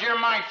 Because you're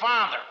my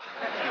father.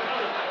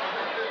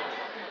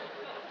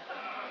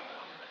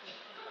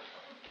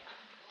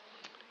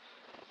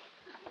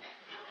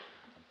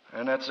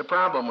 And that's the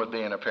problem with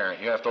being a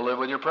parent. You have to live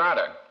with your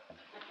product.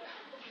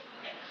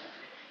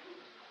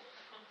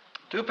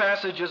 Two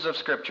passages of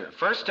Scripture.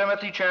 1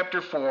 Timothy chapter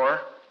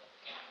 4,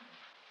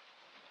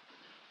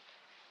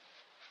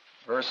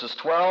 verses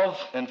 12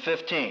 and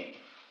 15.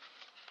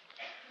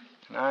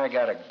 Now I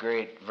got a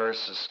great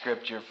verse of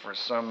Scripture for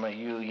some of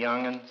you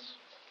young'uns.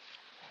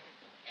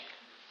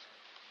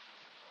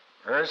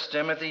 1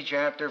 Timothy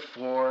chapter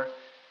 4,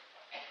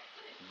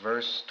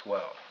 verse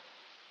 12.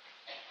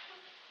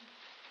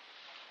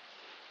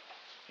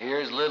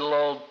 Here's little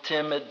old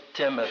timid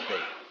Timothy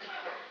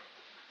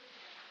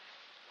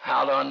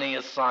out on the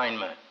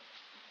assignment.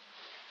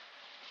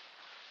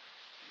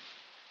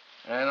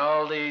 And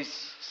all these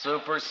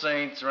super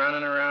saints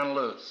running around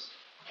loose.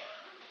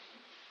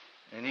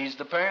 And he's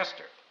the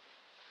pastor.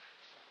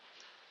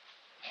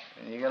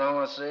 And you can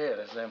almost see it.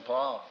 It's in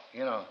Paul.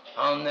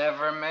 I'll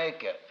never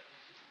make it.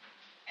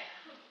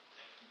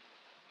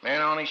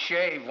 Man, only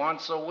shave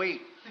once a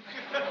week.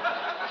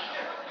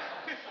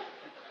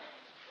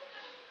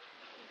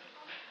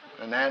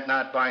 And that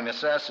not by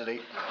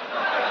necessity.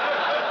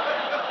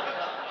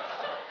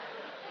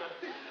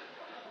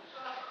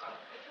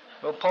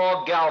 Well,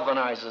 Paul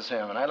galvanizes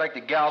him, and I'd like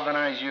to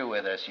galvanize you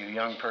with this, you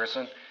young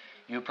person.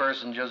 You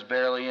person just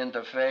barely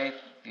into faith.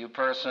 You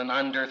person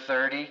under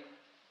 30.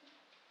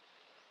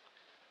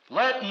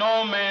 Let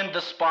no man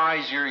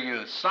despise your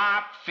youth.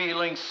 Stop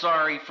feeling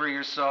sorry for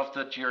yourself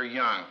that you're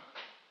young.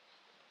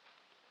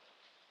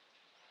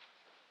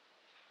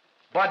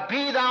 But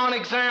be thou an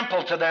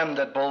example to them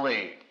that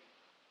believe.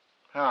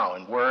 How?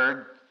 In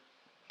word?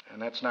 And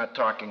that's not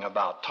talking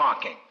about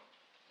talking.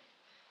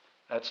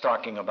 That's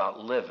talking about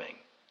living.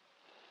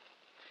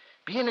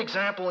 Be an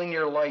example in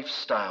your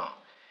lifestyle,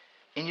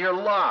 in your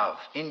love,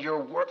 in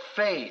your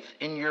faith,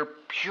 in your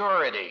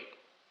purity.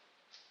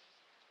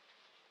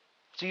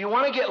 So you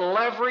want to get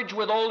leverage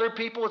with older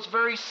people? It's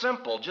very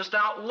simple. Just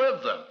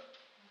outlive them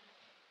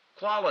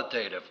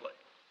qualitatively.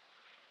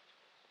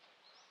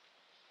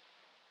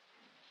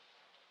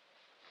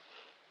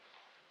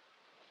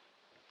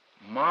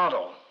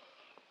 Model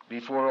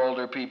before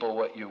older people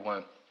what you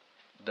want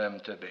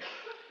them to be.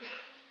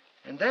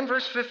 And then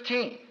verse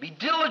 15, be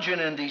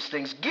diligent in these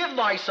things, give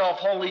thyself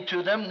wholly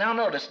to them. Now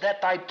notice, that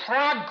thy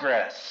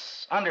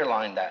progress,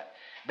 underline that,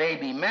 may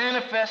be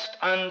manifest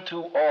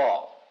unto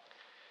all.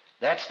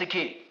 That's the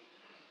key.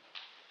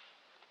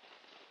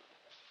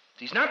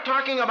 He's not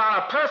talking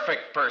about a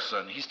perfect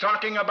person. He's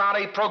talking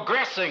about a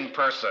progressing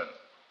person.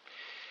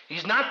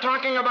 He's not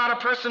talking about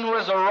a person who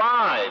has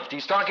arrived.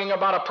 He's talking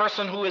about a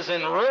person who is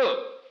en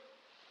route.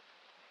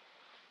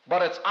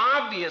 But it's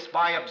obvious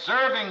by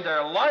observing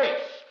their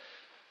life,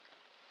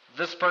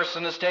 this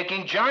person is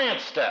taking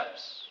giant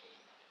steps.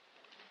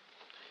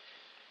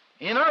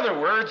 In other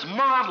words,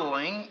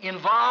 modeling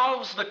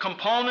involves the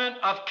component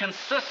of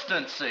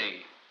consistency,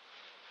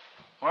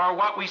 or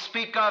what we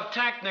speak of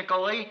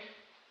technically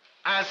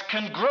as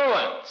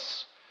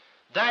congruence.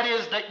 That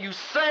is, that you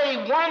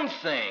say one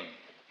thing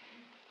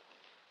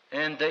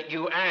and that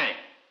you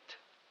act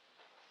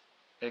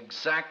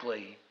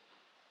exactly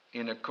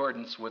in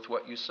accordance with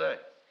what you say.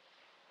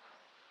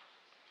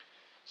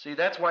 See,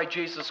 that's why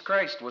Jesus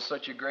Christ was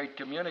such a great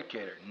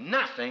communicator.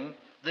 Nothing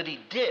that he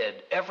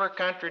did ever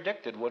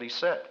contradicted what he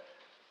said.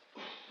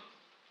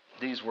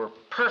 These were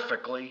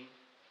perfectly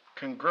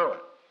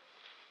congruent.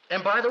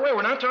 And by the way,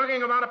 we're not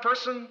talking about a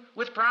person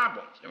with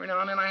problems. Every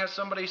now and then I have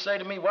somebody say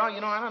to me, well,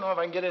 I don't know if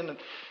I can get into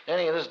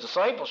any of this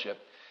discipleship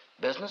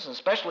business, and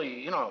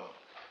especially,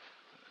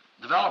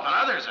 developing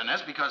others in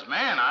this because,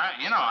 man,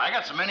 I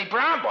got so many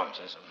problems.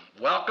 I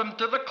said, welcome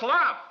to the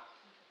club.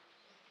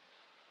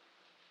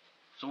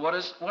 So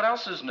what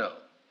else is new?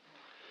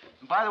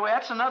 And by the way,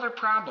 that's another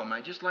problem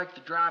I just like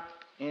to drop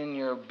in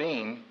your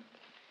beam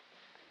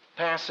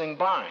passing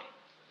by.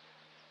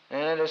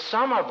 And it is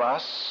some of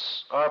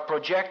us are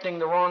projecting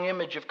the wrong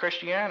image of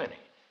Christianity.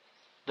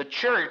 The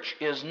church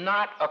is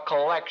not a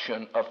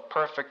collection of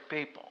perfect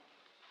people.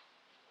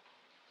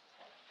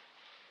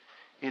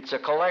 It's a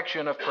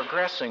collection of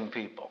progressing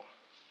people.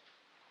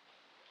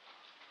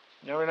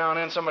 Every now and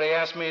then somebody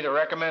asks me to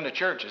recommend a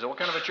church. I said, what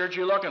kind of a church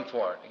are you looking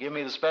for? They give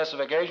me the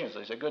specifications.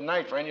 They say, good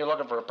night, friend, you're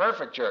looking for a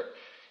perfect church.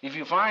 If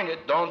you find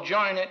it, don't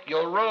join it,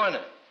 you'll ruin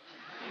it.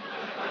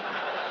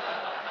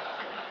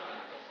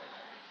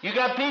 You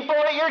got people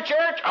at your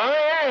church? Oh,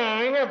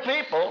 yeah, you got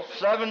people,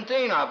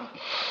 17 of them.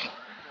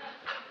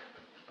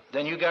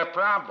 Then you got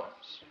problems.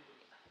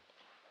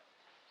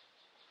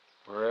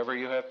 Wherever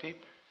you have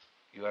people,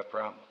 you have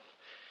problems.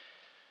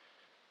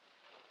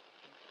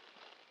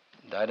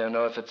 I don't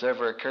know if it's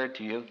ever occurred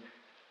to you,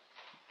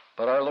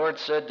 but our Lord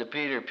said to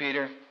Peter,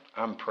 Peter,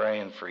 I'm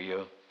praying for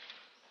you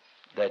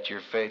that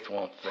your faith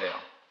won't fail.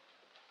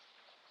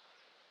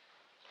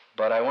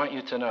 But I want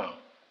you to know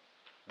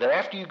that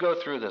after you go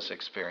through this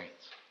experience,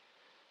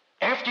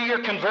 after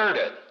you're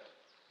converted,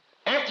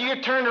 after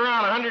you're turned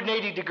around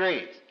 180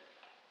 degrees,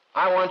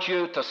 I want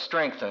you to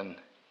strengthen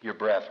your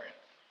brethren.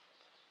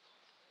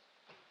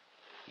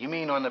 You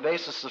mean on the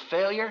basis of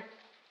failure?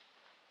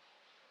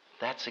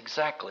 That's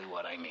exactly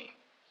what I mean.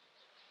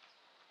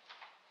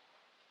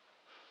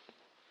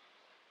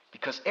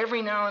 Because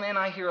every now and then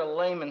I hear a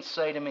layman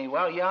say to me,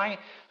 well, yeah,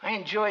 I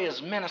enjoy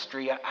his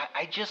ministry.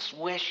 I just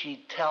wish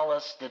he'd tell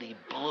us that he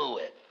blew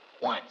it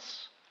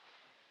once.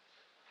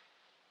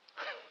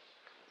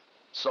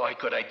 So I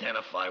could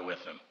identify with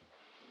him.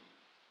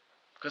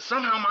 Because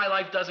somehow my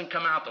life doesn't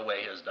come out the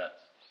way his does.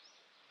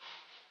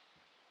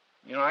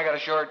 I got a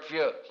short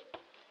fuse.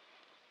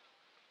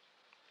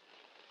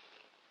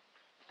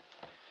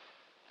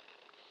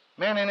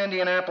 A man in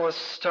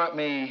Indianapolis taught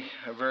me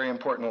a very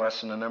important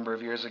lesson a number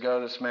of years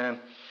ago. This man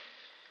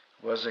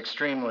was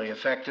extremely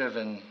effective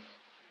in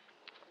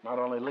not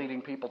only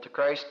leading people to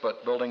Christ,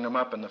 but building them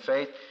up in the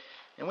faith.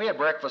 And we had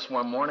breakfast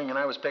one morning, and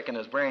I was picking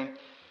his brain.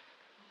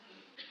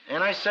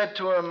 And I said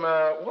to him,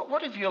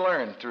 what have you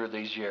learned through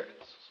these years?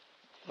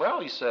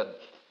 Well, he said,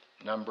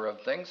 a number of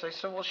things. I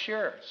said, well,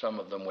 share some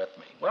of them with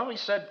me. Well, he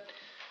said,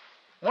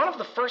 one of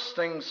the first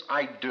things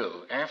I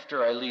do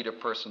after I lead a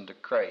person to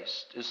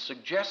Christ is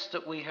suggest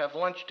that we have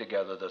lunch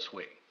together this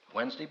week.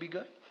 Wednesday be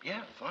good?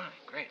 Yeah, fine,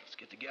 great, let's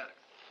get together.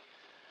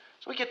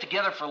 So we get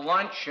together for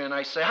lunch, and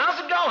I say, how's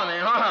it going,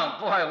 man? Oh,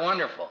 boy,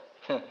 wonderful.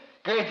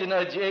 Great to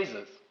know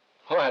Jesus.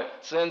 What?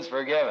 Sins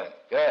forgiven.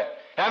 Good.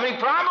 Have any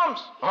problems?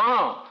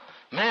 Oh,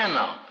 man,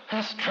 no.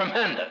 That's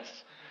tremendous.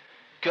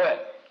 Good.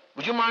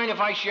 Would you mind if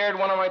I shared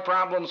one of my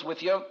problems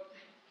with you?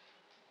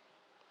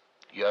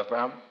 You have a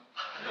problem?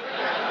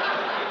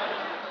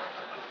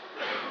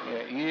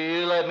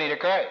 You led me to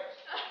Christ.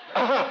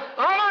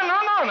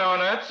 Oh, no,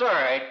 that's all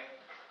right.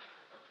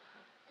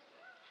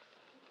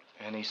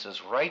 And he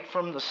says, right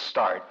from the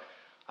start,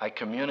 I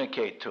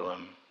communicate to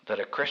him that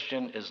a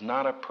Christian is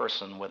not a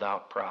person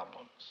without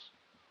problems.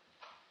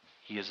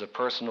 He is a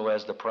person who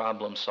has the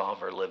problem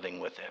solver living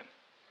within.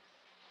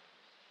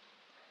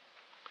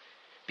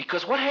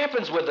 Because what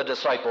happens with the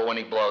disciple when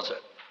he blows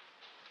it?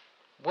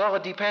 Well,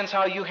 it depends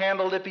how you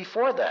handled it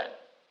before that.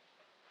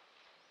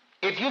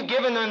 If you've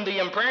given them the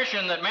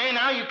impression that, man,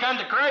 now you come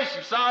to Christ,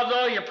 you've solved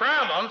all your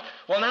problems,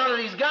 well, now that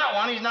he's got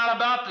one, he's not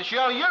about to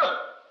show you.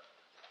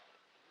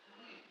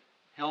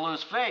 He'll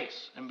lose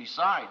face. And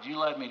besides, you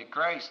led me to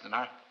Christ, and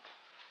I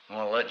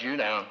want to let you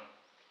down.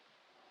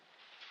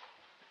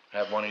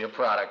 Have one of your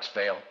products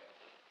fail.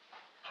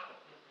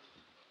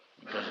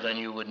 Because then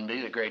you wouldn't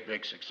be the great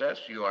big success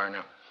you are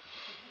now.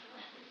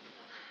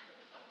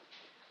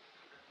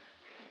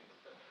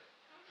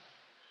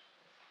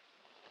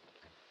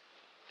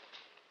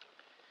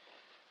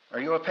 Are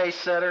you a pace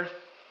setter?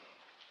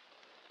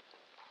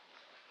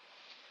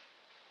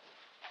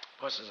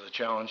 This is a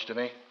challenge to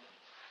me.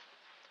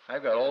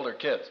 I've got older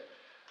kids,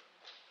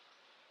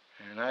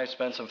 and I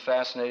spent some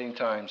fascinating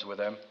times with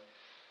them.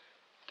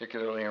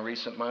 Particularly in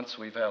recent months,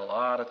 we've had a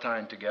lot of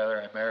time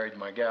together. I married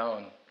my gal,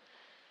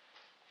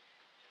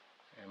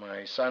 and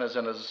my son is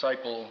in a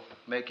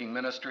disciple-making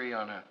ministry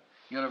on a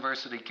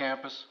university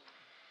campus.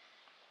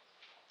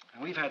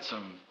 And we've had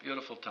some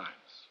beautiful times,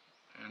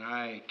 and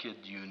I kid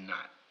you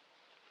not.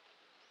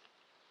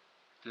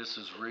 This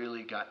has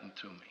really gotten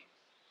to me.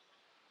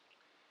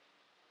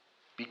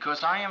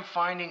 Because I am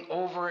finding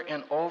over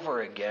and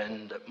over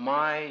again that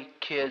my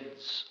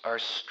kids are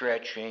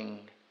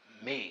stretching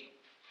me.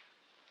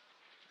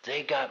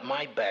 They got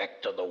my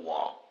back to the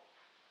wall.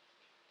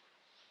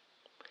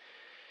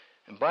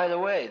 And by the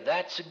way,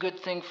 that's a good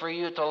thing for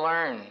you to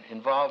learn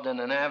involved in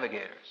the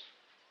Navigators.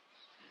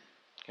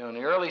 You know, in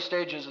the early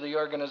stages of the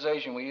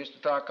organization, we used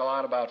to talk a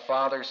lot about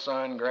father,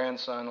 son,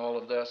 grandson, all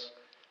of this.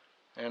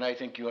 And I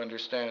think you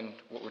understand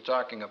what we're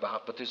talking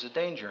about, but there's a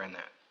danger in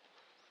that.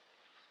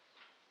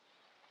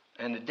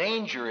 And the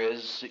danger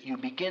is that you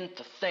begin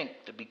to think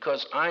that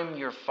because I'm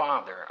your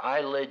father,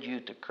 I led you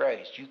to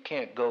Christ, you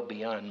can't go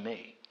beyond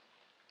me.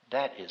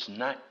 That is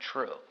not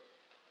true.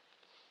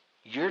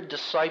 Your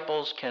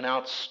disciples can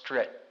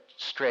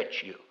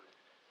outstretch you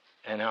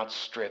and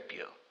outstrip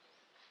you.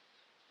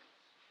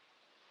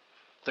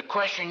 The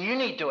question you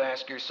need to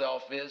ask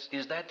yourself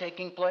is that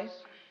taking place?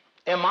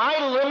 Am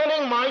I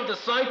limiting my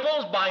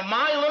disciples by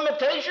my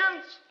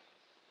limitations?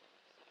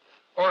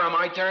 Or am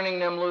I turning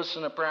them loose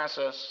in a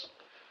process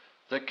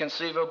that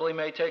conceivably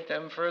may take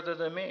them further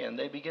than me, and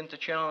they begin to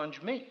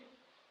challenge me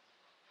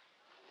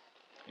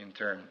in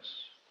terms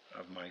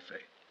of my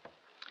faith?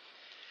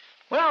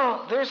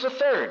 Well, there's a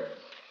third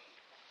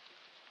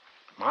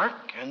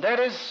mark, and that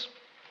is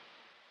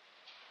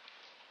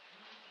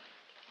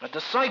a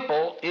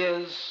disciple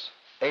is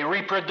a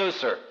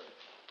reproducer.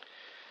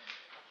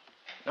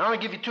 Now, I'll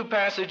give you two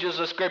passages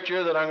of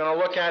Scripture that I'm going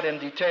to look at in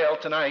detail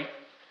tonight.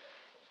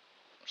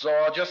 So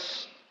I'll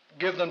just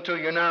give them to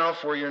you now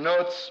for your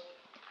notes.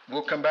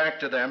 We'll come back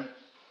to them.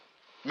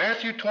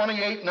 Matthew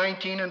 28,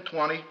 19 and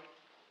 20.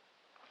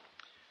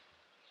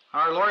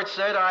 Our Lord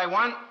said, I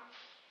want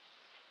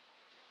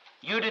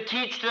you to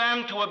teach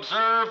them to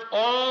observe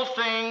all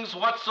things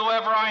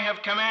whatsoever I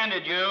have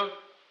commanded you.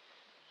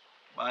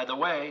 By the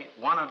way,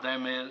 one of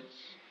them is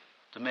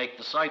to make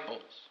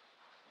disciples.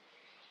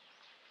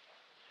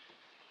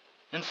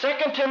 In 2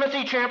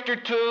 Timothy chapter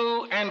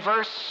 2 and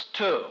verse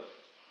 2,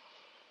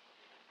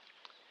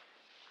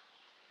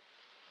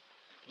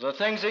 the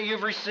things that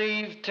you've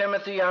received,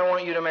 Timothy, I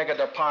want you to make a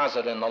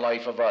deposit in the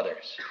life of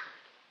others.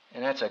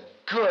 And that's a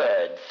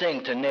good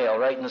thing to nail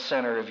right in the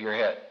center of your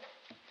head.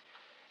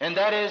 And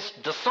that is,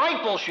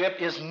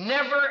 discipleship is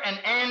never an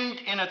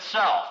end in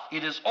itself.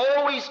 It is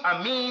always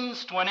a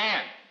means to an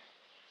end.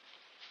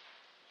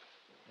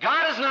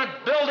 God is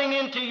not building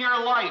into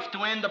your life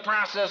to end the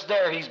process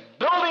there. He's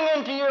building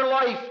into your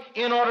life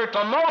in order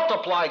to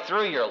multiply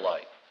through your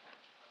life.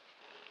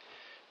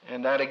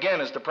 And that, again,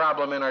 is the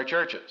problem in our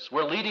churches.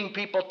 We're leading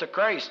people to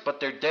Christ,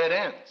 but they're dead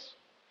ends.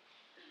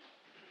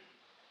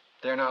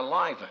 They're not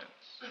live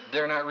ends.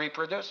 They're not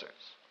reproducers.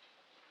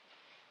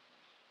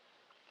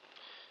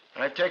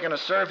 I've taken a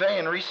survey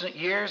in recent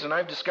years, and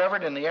I've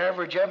discovered in the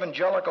average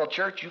evangelical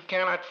church you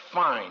cannot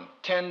find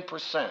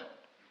 10%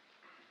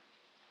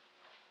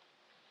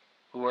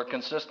 who are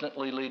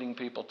consistently leading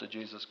people to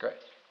Jesus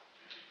Christ,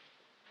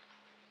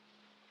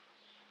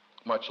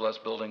 much less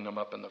building them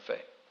up in the faith.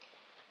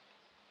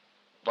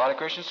 A lot of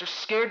Christians are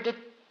scared to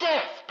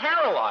death,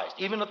 paralyzed,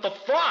 even at the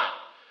thought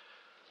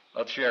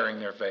of sharing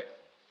their faith.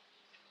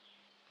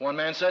 One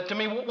man said to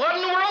me, what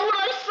in the world would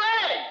I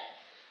say?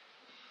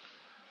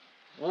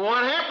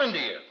 What happened to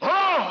you?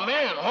 Oh,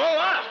 man, a whole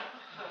lot.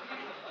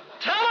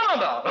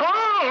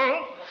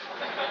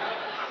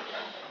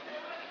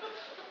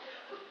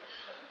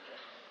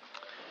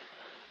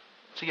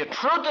 See, a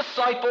true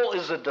disciple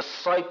is a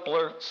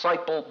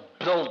disciple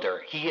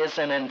builder. He is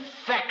an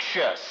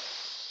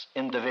infectious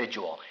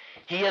individual.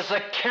 He is a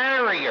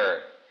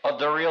carrier of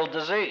the real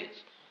disease.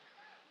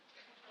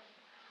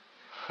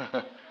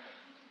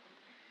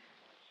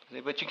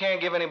 But you can't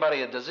give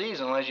anybody a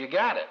disease unless you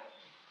got it.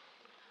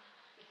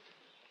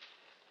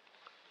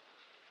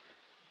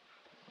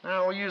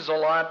 Now, we use a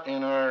lot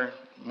in our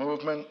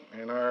movement,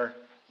 in our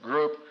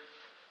group,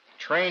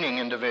 training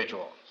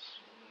individuals.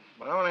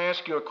 But I want to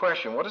ask you a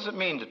question. What does it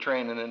mean to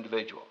train an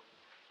individual?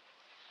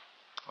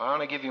 I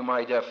want to give you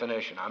my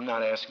definition. I'm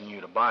not asking you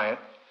to buy it.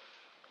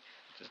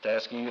 Just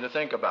asking you to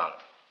think about it.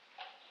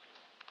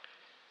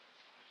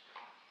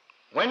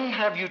 When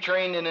have you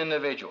trained an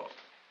individual?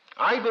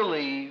 I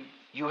believe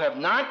you have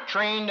not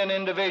trained an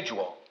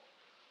individual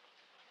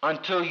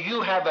until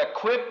you have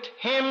equipped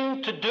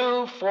him to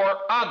do for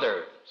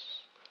others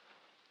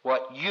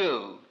what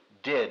you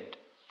did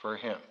for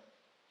him.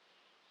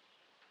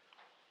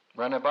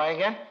 Run it by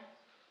again.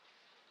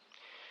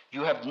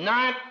 You have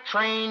not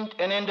trained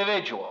an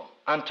individual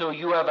until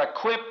you have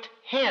equipped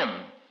him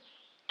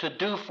to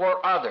do for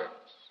others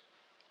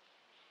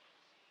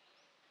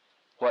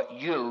what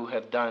you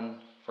have done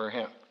for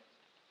him.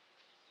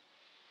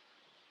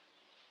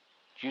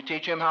 Did you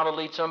teach him how to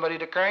lead somebody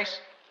to Christ?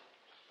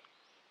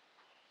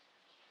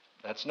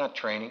 That's not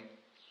training.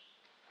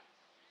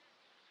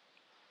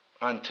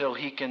 Until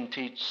he can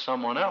teach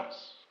someone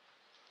else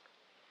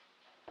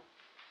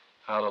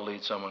how to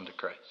lead someone to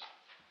Christ.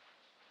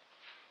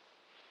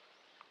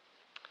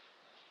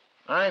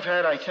 I've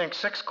had, I think,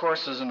 6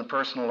 courses in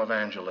personal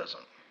evangelism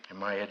in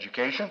my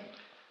education,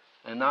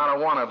 and not a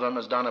one of them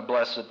has done a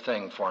blessed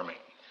thing for me.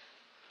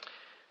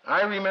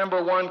 I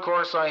remember one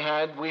course I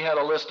had, we had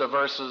a list of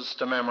verses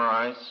to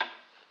memorize,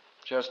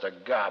 just a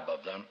gob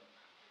of them.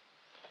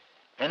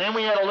 And then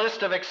we had a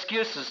list of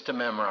excuses to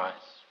memorize.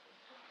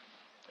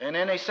 And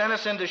then they sent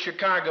us into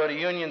Chicago to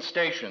Union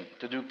Station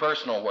to do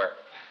personal work.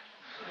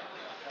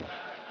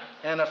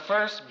 And the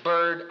first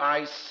bird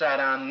I sat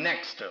on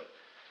next to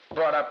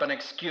brought up an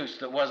excuse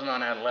that wasn't on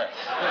that list.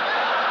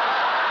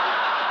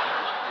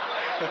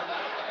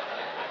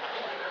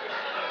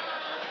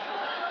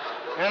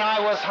 And I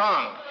was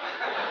hung.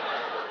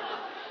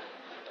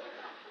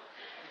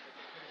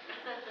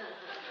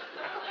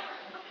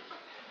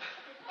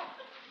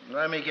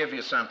 Let me give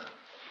you something.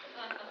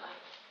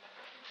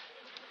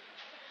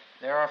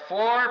 There are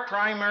 4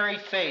 primary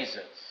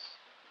phases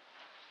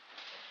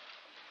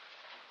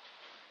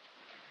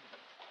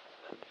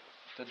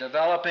to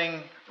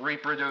developing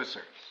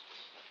reproducers.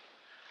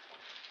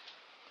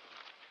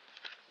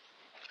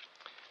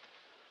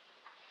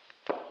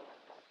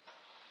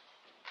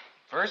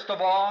 First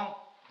of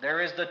all,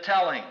 there is the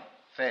telling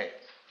phase.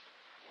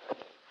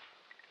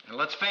 And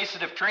let's face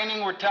it, if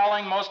training were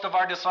telling, most of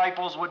our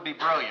disciples would be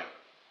brilliant.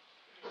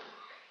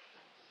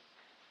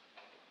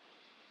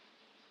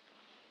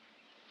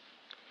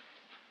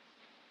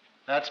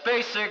 That's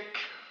basic,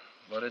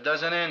 but it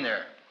doesn't end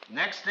there.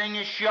 Next thing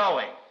is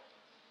showing.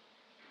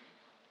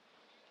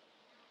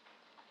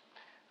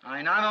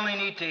 I not only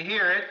need to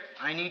hear it,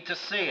 I need to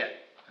see it.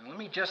 And let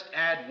me just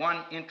add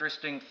one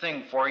interesting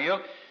thing for you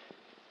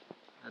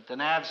that the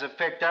NAVs have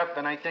picked up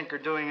and I think are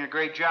doing a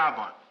great job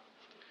on.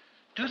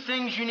 2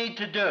 things you need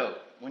to do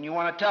when you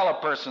want to tell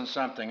a person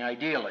something,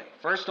 ideally.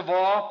 First of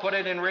all, put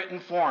it in written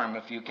form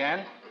if you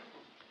can.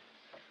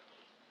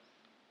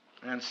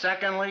 And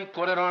secondly,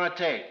 put it on a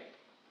tape.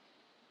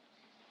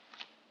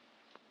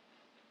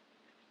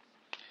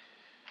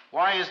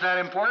 Why is that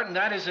important?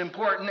 That is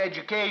important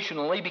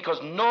educationally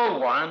because no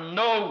one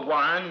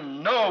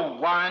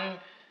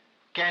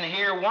can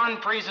hear one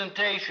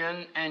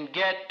presentation and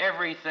get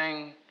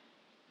everything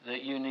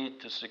that you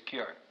need to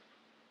secure.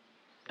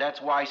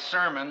 That's why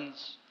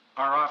sermons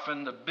are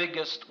often the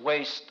biggest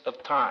waste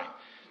of time.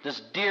 This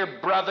dear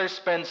brother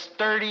spends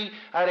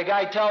a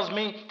guy tell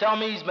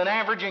me he's been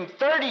averaging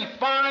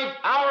 35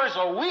 hours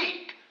a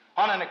week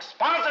on an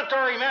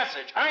expository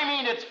message. I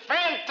mean, it's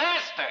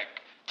fantastic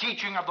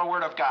teaching of the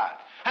Word of God.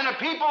 And the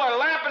people are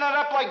lapping it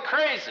up like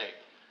crazy.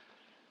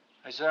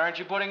 I said, aren't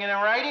you putting it in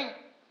writing?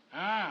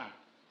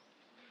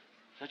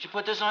 Did you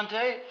put this on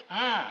tape?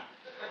 Why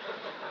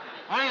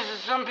is it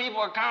some people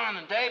are coming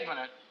and taping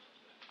it?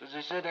 Because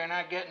they said they're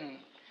not getting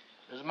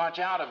as much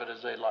out of it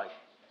as they'd like.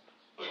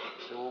 I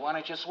said, well, why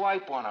don't you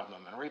swipe one of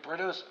them and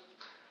reproduce it?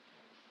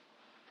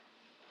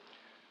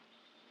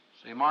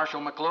 See,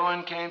 Marshall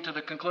McLuhan came to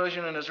the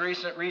conclusion in his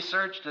recent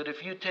research that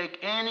if you take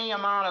any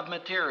amount of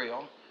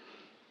material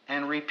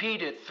and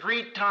repeat it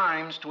 3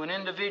 times to an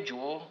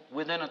individual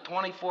within a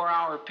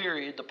 24-hour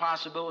period, the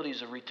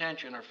possibilities of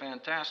retention are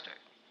fantastic.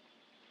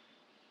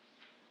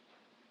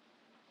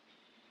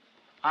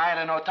 I had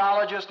an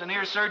otologist, an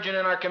ear surgeon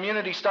in our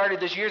community, started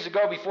this years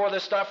ago before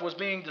this stuff was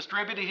being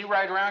distributed. He'd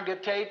ride around,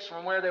 get tapes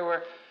from where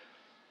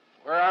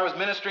I was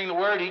ministering the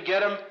word. He'd get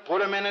them, put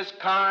them in his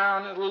car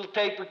on a little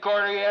tape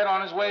recorder he had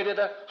on his way to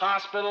the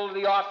hospital, to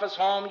the office,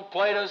 home. He'd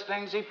play those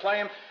things. He'd play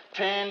them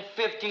 10,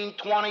 15,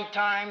 20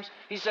 times.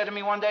 He said to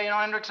me one day,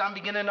 Hendricks, I'm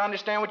beginning to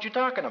understand what you're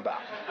talking about.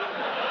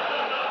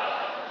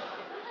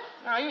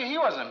 No, he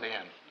wasn't being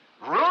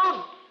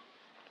rude.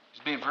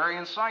 He's being very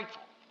insightful.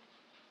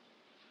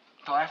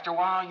 So after a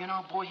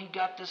while, boy, he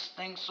got this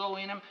thing so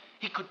in him,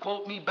 he could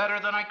quote me better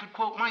than I could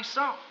quote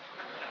myself.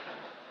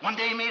 One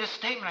day he made a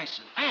statement. I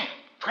said, man,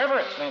 Trevor,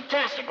 it's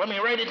fantastic. Let me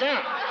write it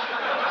down.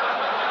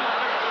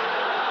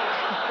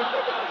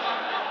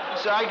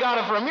 He said, I got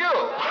it from you.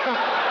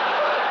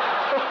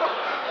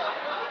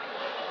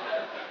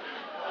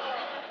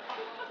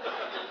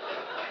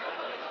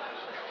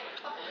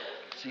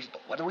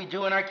 What do we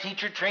do in our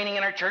teacher training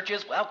in our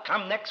churches? Well,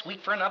 come next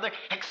week for another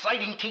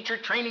exciting teacher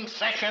training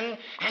session,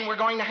 and we're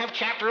going to have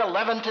chapter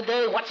 11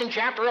 today. What's in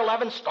chapter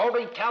 11?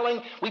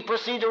 Storytelling. We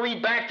proceed to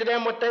read back to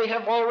them what they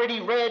have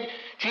already read.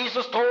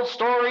 Jesus told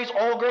stories.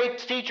 All great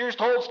teachers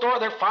told stories.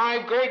 There are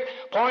 5 great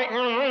points.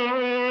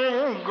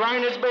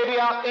 Grind his baby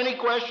out. Any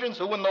questions?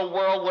 Who in the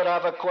world would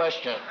have a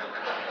question?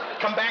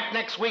 Come back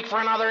next week for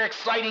another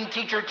exciting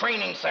teacher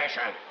training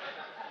session.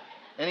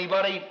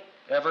 Anybody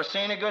ever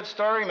seen a good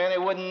story? Man, they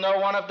wouldn't know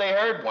one if they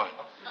heard one.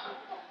 But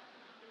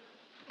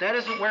that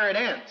isn't where it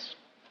ends.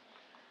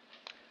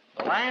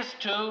 The last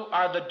 2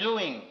 are the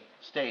doing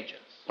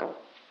stages.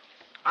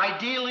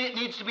 Ideally, it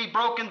needs to be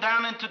broken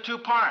down into 2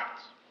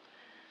 parts.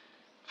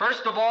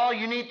 First of all,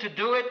 you need to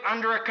do it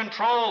under a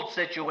controlled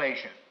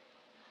situation.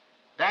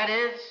 That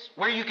is,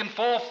 where you can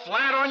fall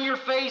flat on your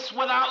face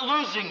without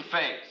losing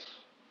face.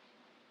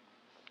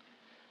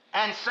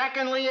 And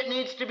secondly, it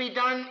needs to be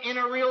done in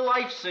a real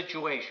life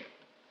situation.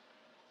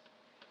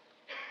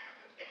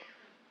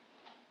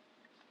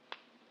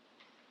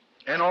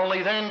 And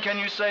only then can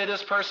you say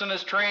this person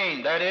is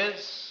trained. That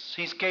is,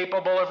 he's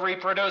capable of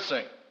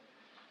reproducing.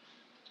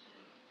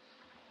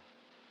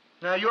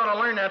 Now, you ought to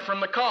learn that from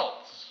the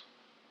cults.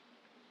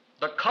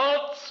 The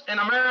cults in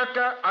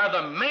America are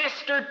the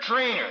master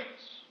trainers.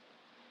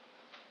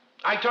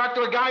 I talked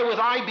to a guy with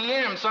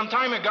IBM some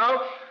time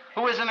ago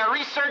who was in a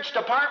research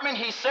department.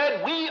 He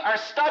said, we are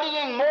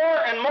studying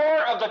more and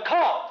more of the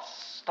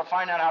cults to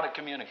find out how to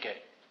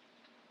communicate.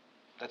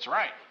 That's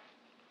right.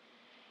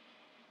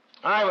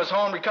 I was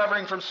home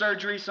recovering from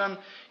surgery some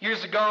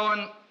years ago,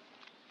 and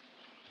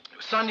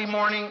Sunday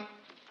morning,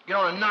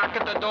 a knock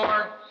at the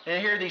door, and I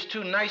hear these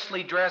 2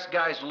 nicely dressed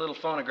guys with a little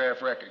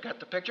phonograph record. Got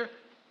the picture?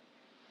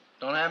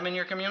 Don't have them in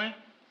your community?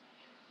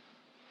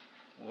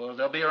 Well,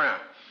 they'll be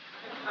around.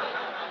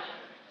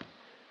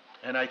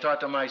 And I thought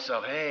to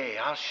myself, hey,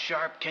 how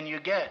sharp can you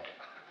get?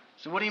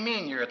 So what do you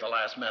mean you're at the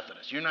Last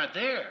Methodist? You're not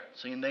there.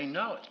 See, and they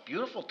know it's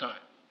beautiful time.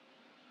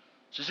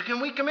 So I said, can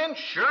we come in?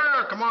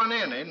 Sure, come on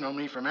in. They didn't know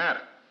me from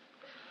Adam.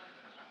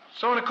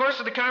 So in the course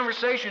of the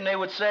conversation, they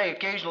would say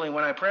occasionally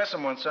when I press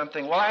them on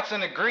something, well, that's in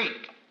the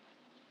Greek.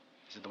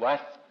 I said, the what?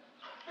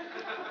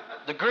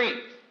 The Greek.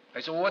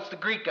 I said, well, what's the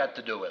Greek got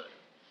to do with it?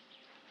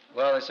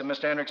 Well, they said,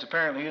 Mr. Hendricks,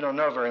 apparently you don't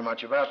know very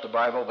much about the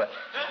Bible, but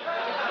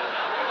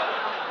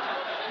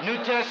New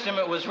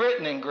Testament was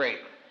written in Greek.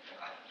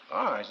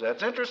 Oh, I said,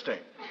 that's interesting.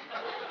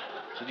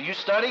 So do you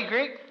study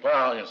Greek?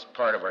 Well, it's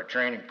part of our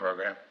training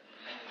program.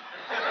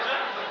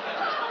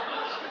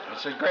 I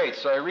said, great.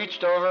 So I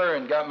reached over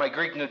and got my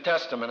Greek New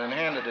Testament and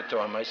handed it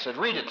to him. I said,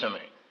 read it to me.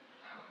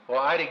 Well,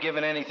 I'd have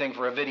given anything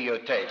for a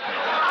videotape.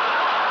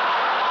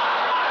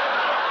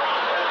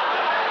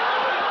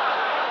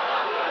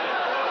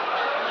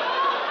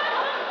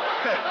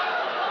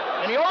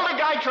 And the older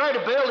guy tried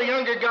to bail the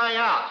younger guy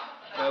out.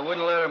 I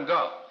wouldn't let him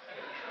go.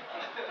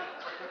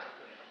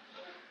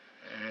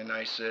 And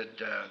I said,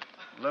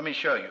 let me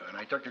show you. And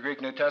I took the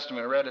Greek New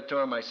Testament and read it to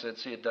him. I said,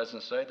 see, it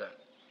doesn't say that.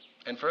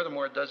 And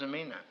furthermore, it doesn't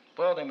mean that.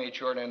 Well, they made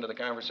short end of the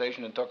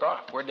conversation and took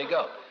off. Where'd they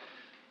go?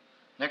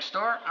 Next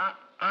door?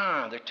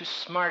 They're too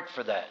smart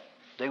for that.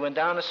 They went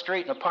down the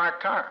street in a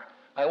parked car.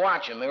 I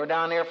watched them. They were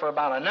down there for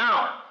about an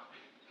hour.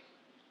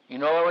 You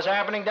know what was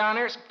happening down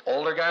there?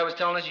 Older guy was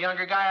telling his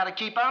younger guy how to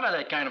keep out of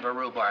that kind of a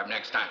rhubarb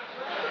next time.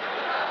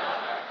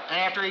 And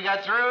after he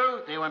got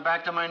through, they went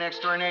back to my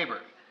next door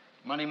neighbor.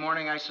 Monday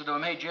morning, I said to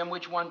him, hey, Jim,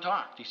 which one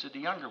talked? He said, the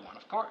younger one,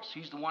 of course.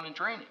 He's the one in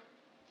training.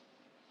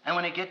 And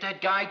when they get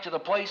that guy to the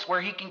place where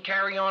he can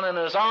carry on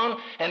his own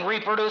and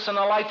reproduce in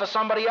the life of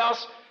somebody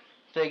else,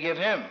 they give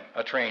him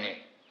a trainee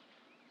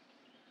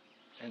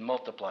and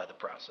multiply the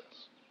process.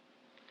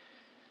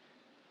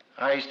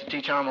 I used to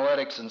teach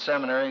homiletics in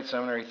seminary. The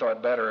seminary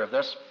thought better of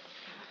this.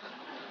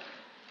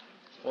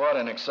 What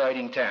an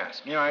exciting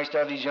task. I used to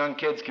have these young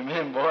kids come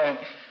in, boy, and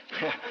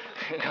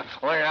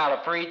learn how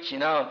to preach,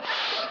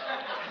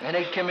 And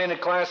they'd come into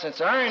class and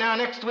say, all right, now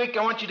next week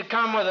I want you to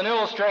come with an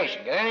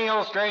illustration. Get any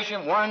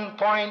illustration, 1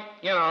 point,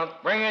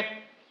 bring it,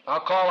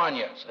 I'll call on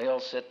you. So they'll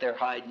sit there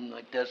hiding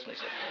like this, and they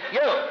say,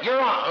 you're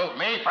on. Oh,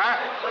 me, Pat?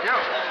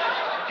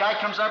 You. Guy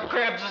comes up,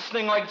 grabs this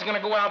thing like it's going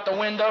to go out the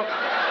window,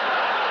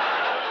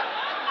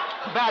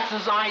 bats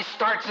his eyes,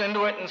 starts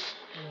into it, and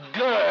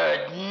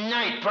good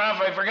night,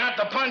 Prof, I forgot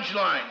the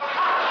punchline.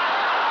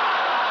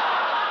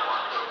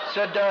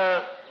 Said,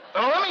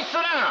 oh, let me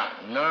sit down.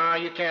 No,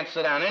 you can't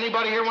sit down.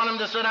 Anybody here want him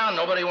to sit down?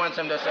 Nobody wants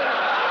him to sit down.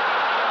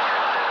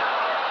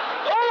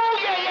 Oh,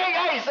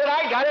 yeah, he said,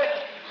 I got it.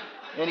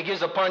 And he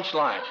gives a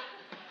punchline.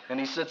 And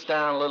he sits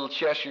down, a little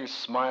Cheshire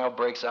smile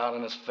breaks out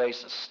on his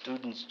face. The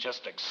students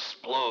just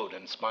explode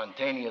in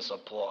spontaneous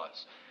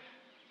applause.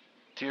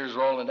 Tears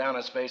rolling down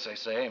his face. I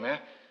say, hey, man,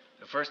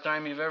 the first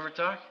time you've ever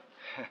talked?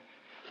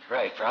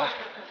 Right, bro.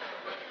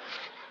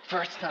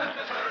 First time.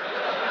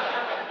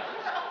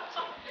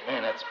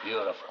 Man, that's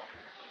beautiful.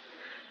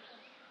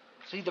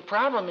 See, the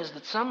problem is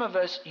that some of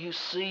us, you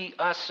see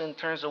us in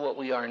terms of what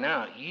we are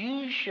now.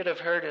 You should have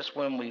heard us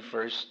when we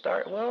first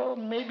started. Well,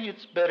 maybe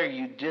it's better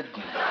you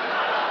didn't.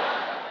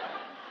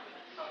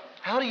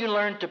 How do you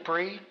learn to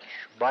preach?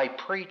 By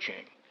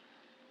preaching.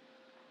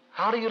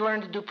 How do you learn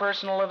to do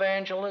personal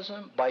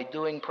evangelism? By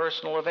doing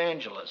personal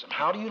evangelism.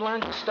 How do you learn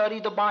to study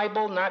the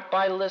Bible? Not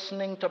by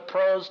listening to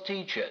pros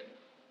teach it,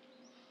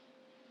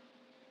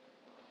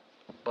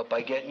 but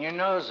by getting your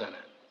nose in it.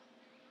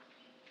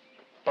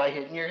 By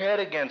hitting your head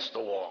against the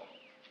wall.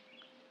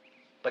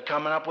 By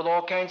coming up with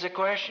all kinds of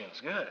questions.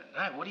 Good.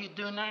 Right, what do you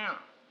do now?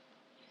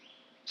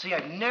 See,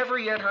 I've never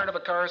yet heard of a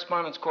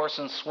correspondence course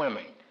in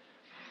swimming.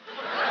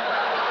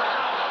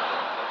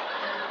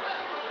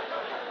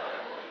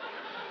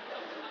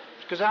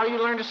 Because how do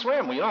you learn to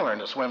swim? Well, you don't learn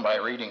to swim by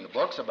reading the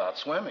books about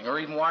swimming or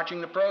even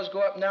watching the pros go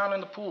up and down in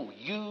the pool.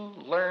 You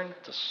learn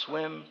to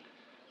swim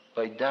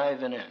by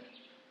diving in.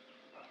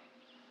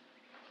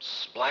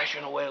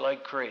 Splashing away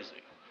like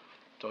crazy.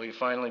 Until you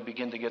finally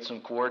begin to get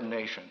some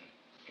coordination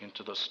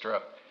into the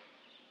stroke,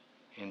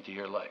 into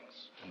your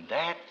legs. And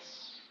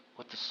that's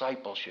what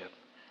discipleship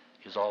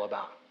is all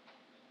about.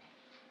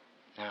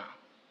 Now,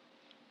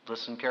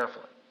 listen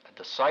carefully. A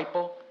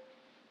disciple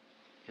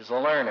is a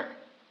learner.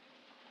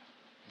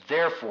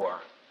 Therefore,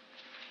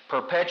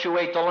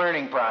 perpetuate the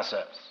learning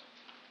process.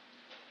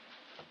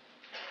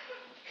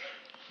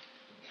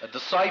 A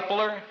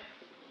discipler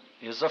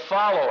is a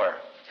follower.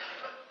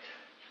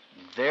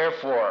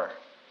 Therefore,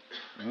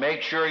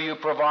 make sure you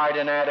provide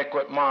an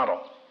adequate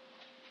model.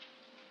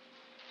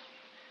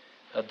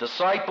 A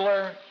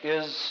discipler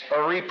is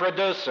a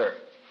reproducer.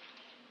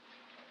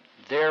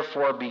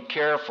 Therefore, be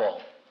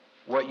careful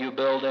what you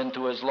build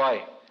into his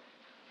life,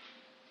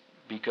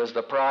 because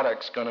the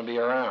product's going to be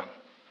around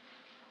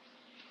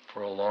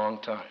for a long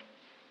time.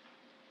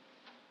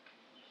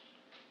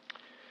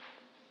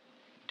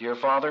 Dear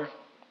Father,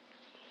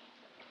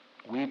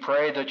 we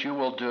pray that you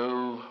will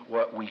do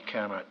what we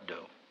cannot do.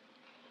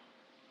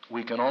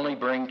 We can only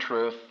bring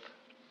truth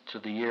to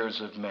the ears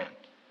of men.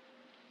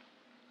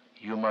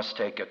 You must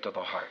take it to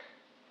the heart.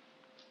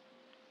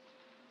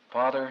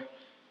 Father,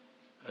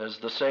 as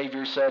the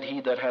Savior said, he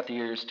that hath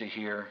ears to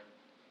hear,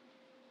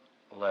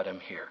 let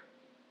him hear.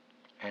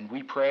 And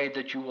we pray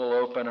that you will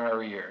open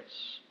our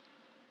ears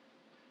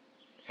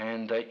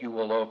and that you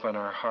will open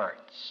our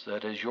hearts,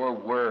 that as your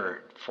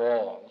word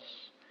falls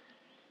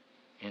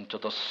into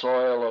the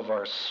soil of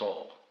our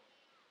soul,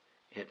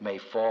 it may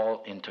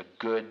fall into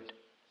good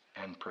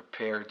and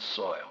prepared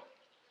soil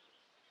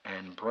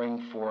and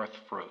bring forth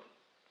fruit,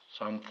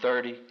 some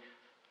 30,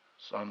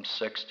 some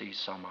 60,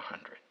 some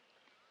 100.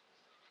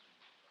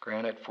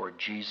 Grant it for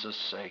Jesus'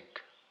 sake,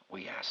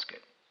 we ask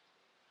it.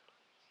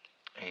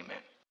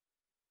 Amen.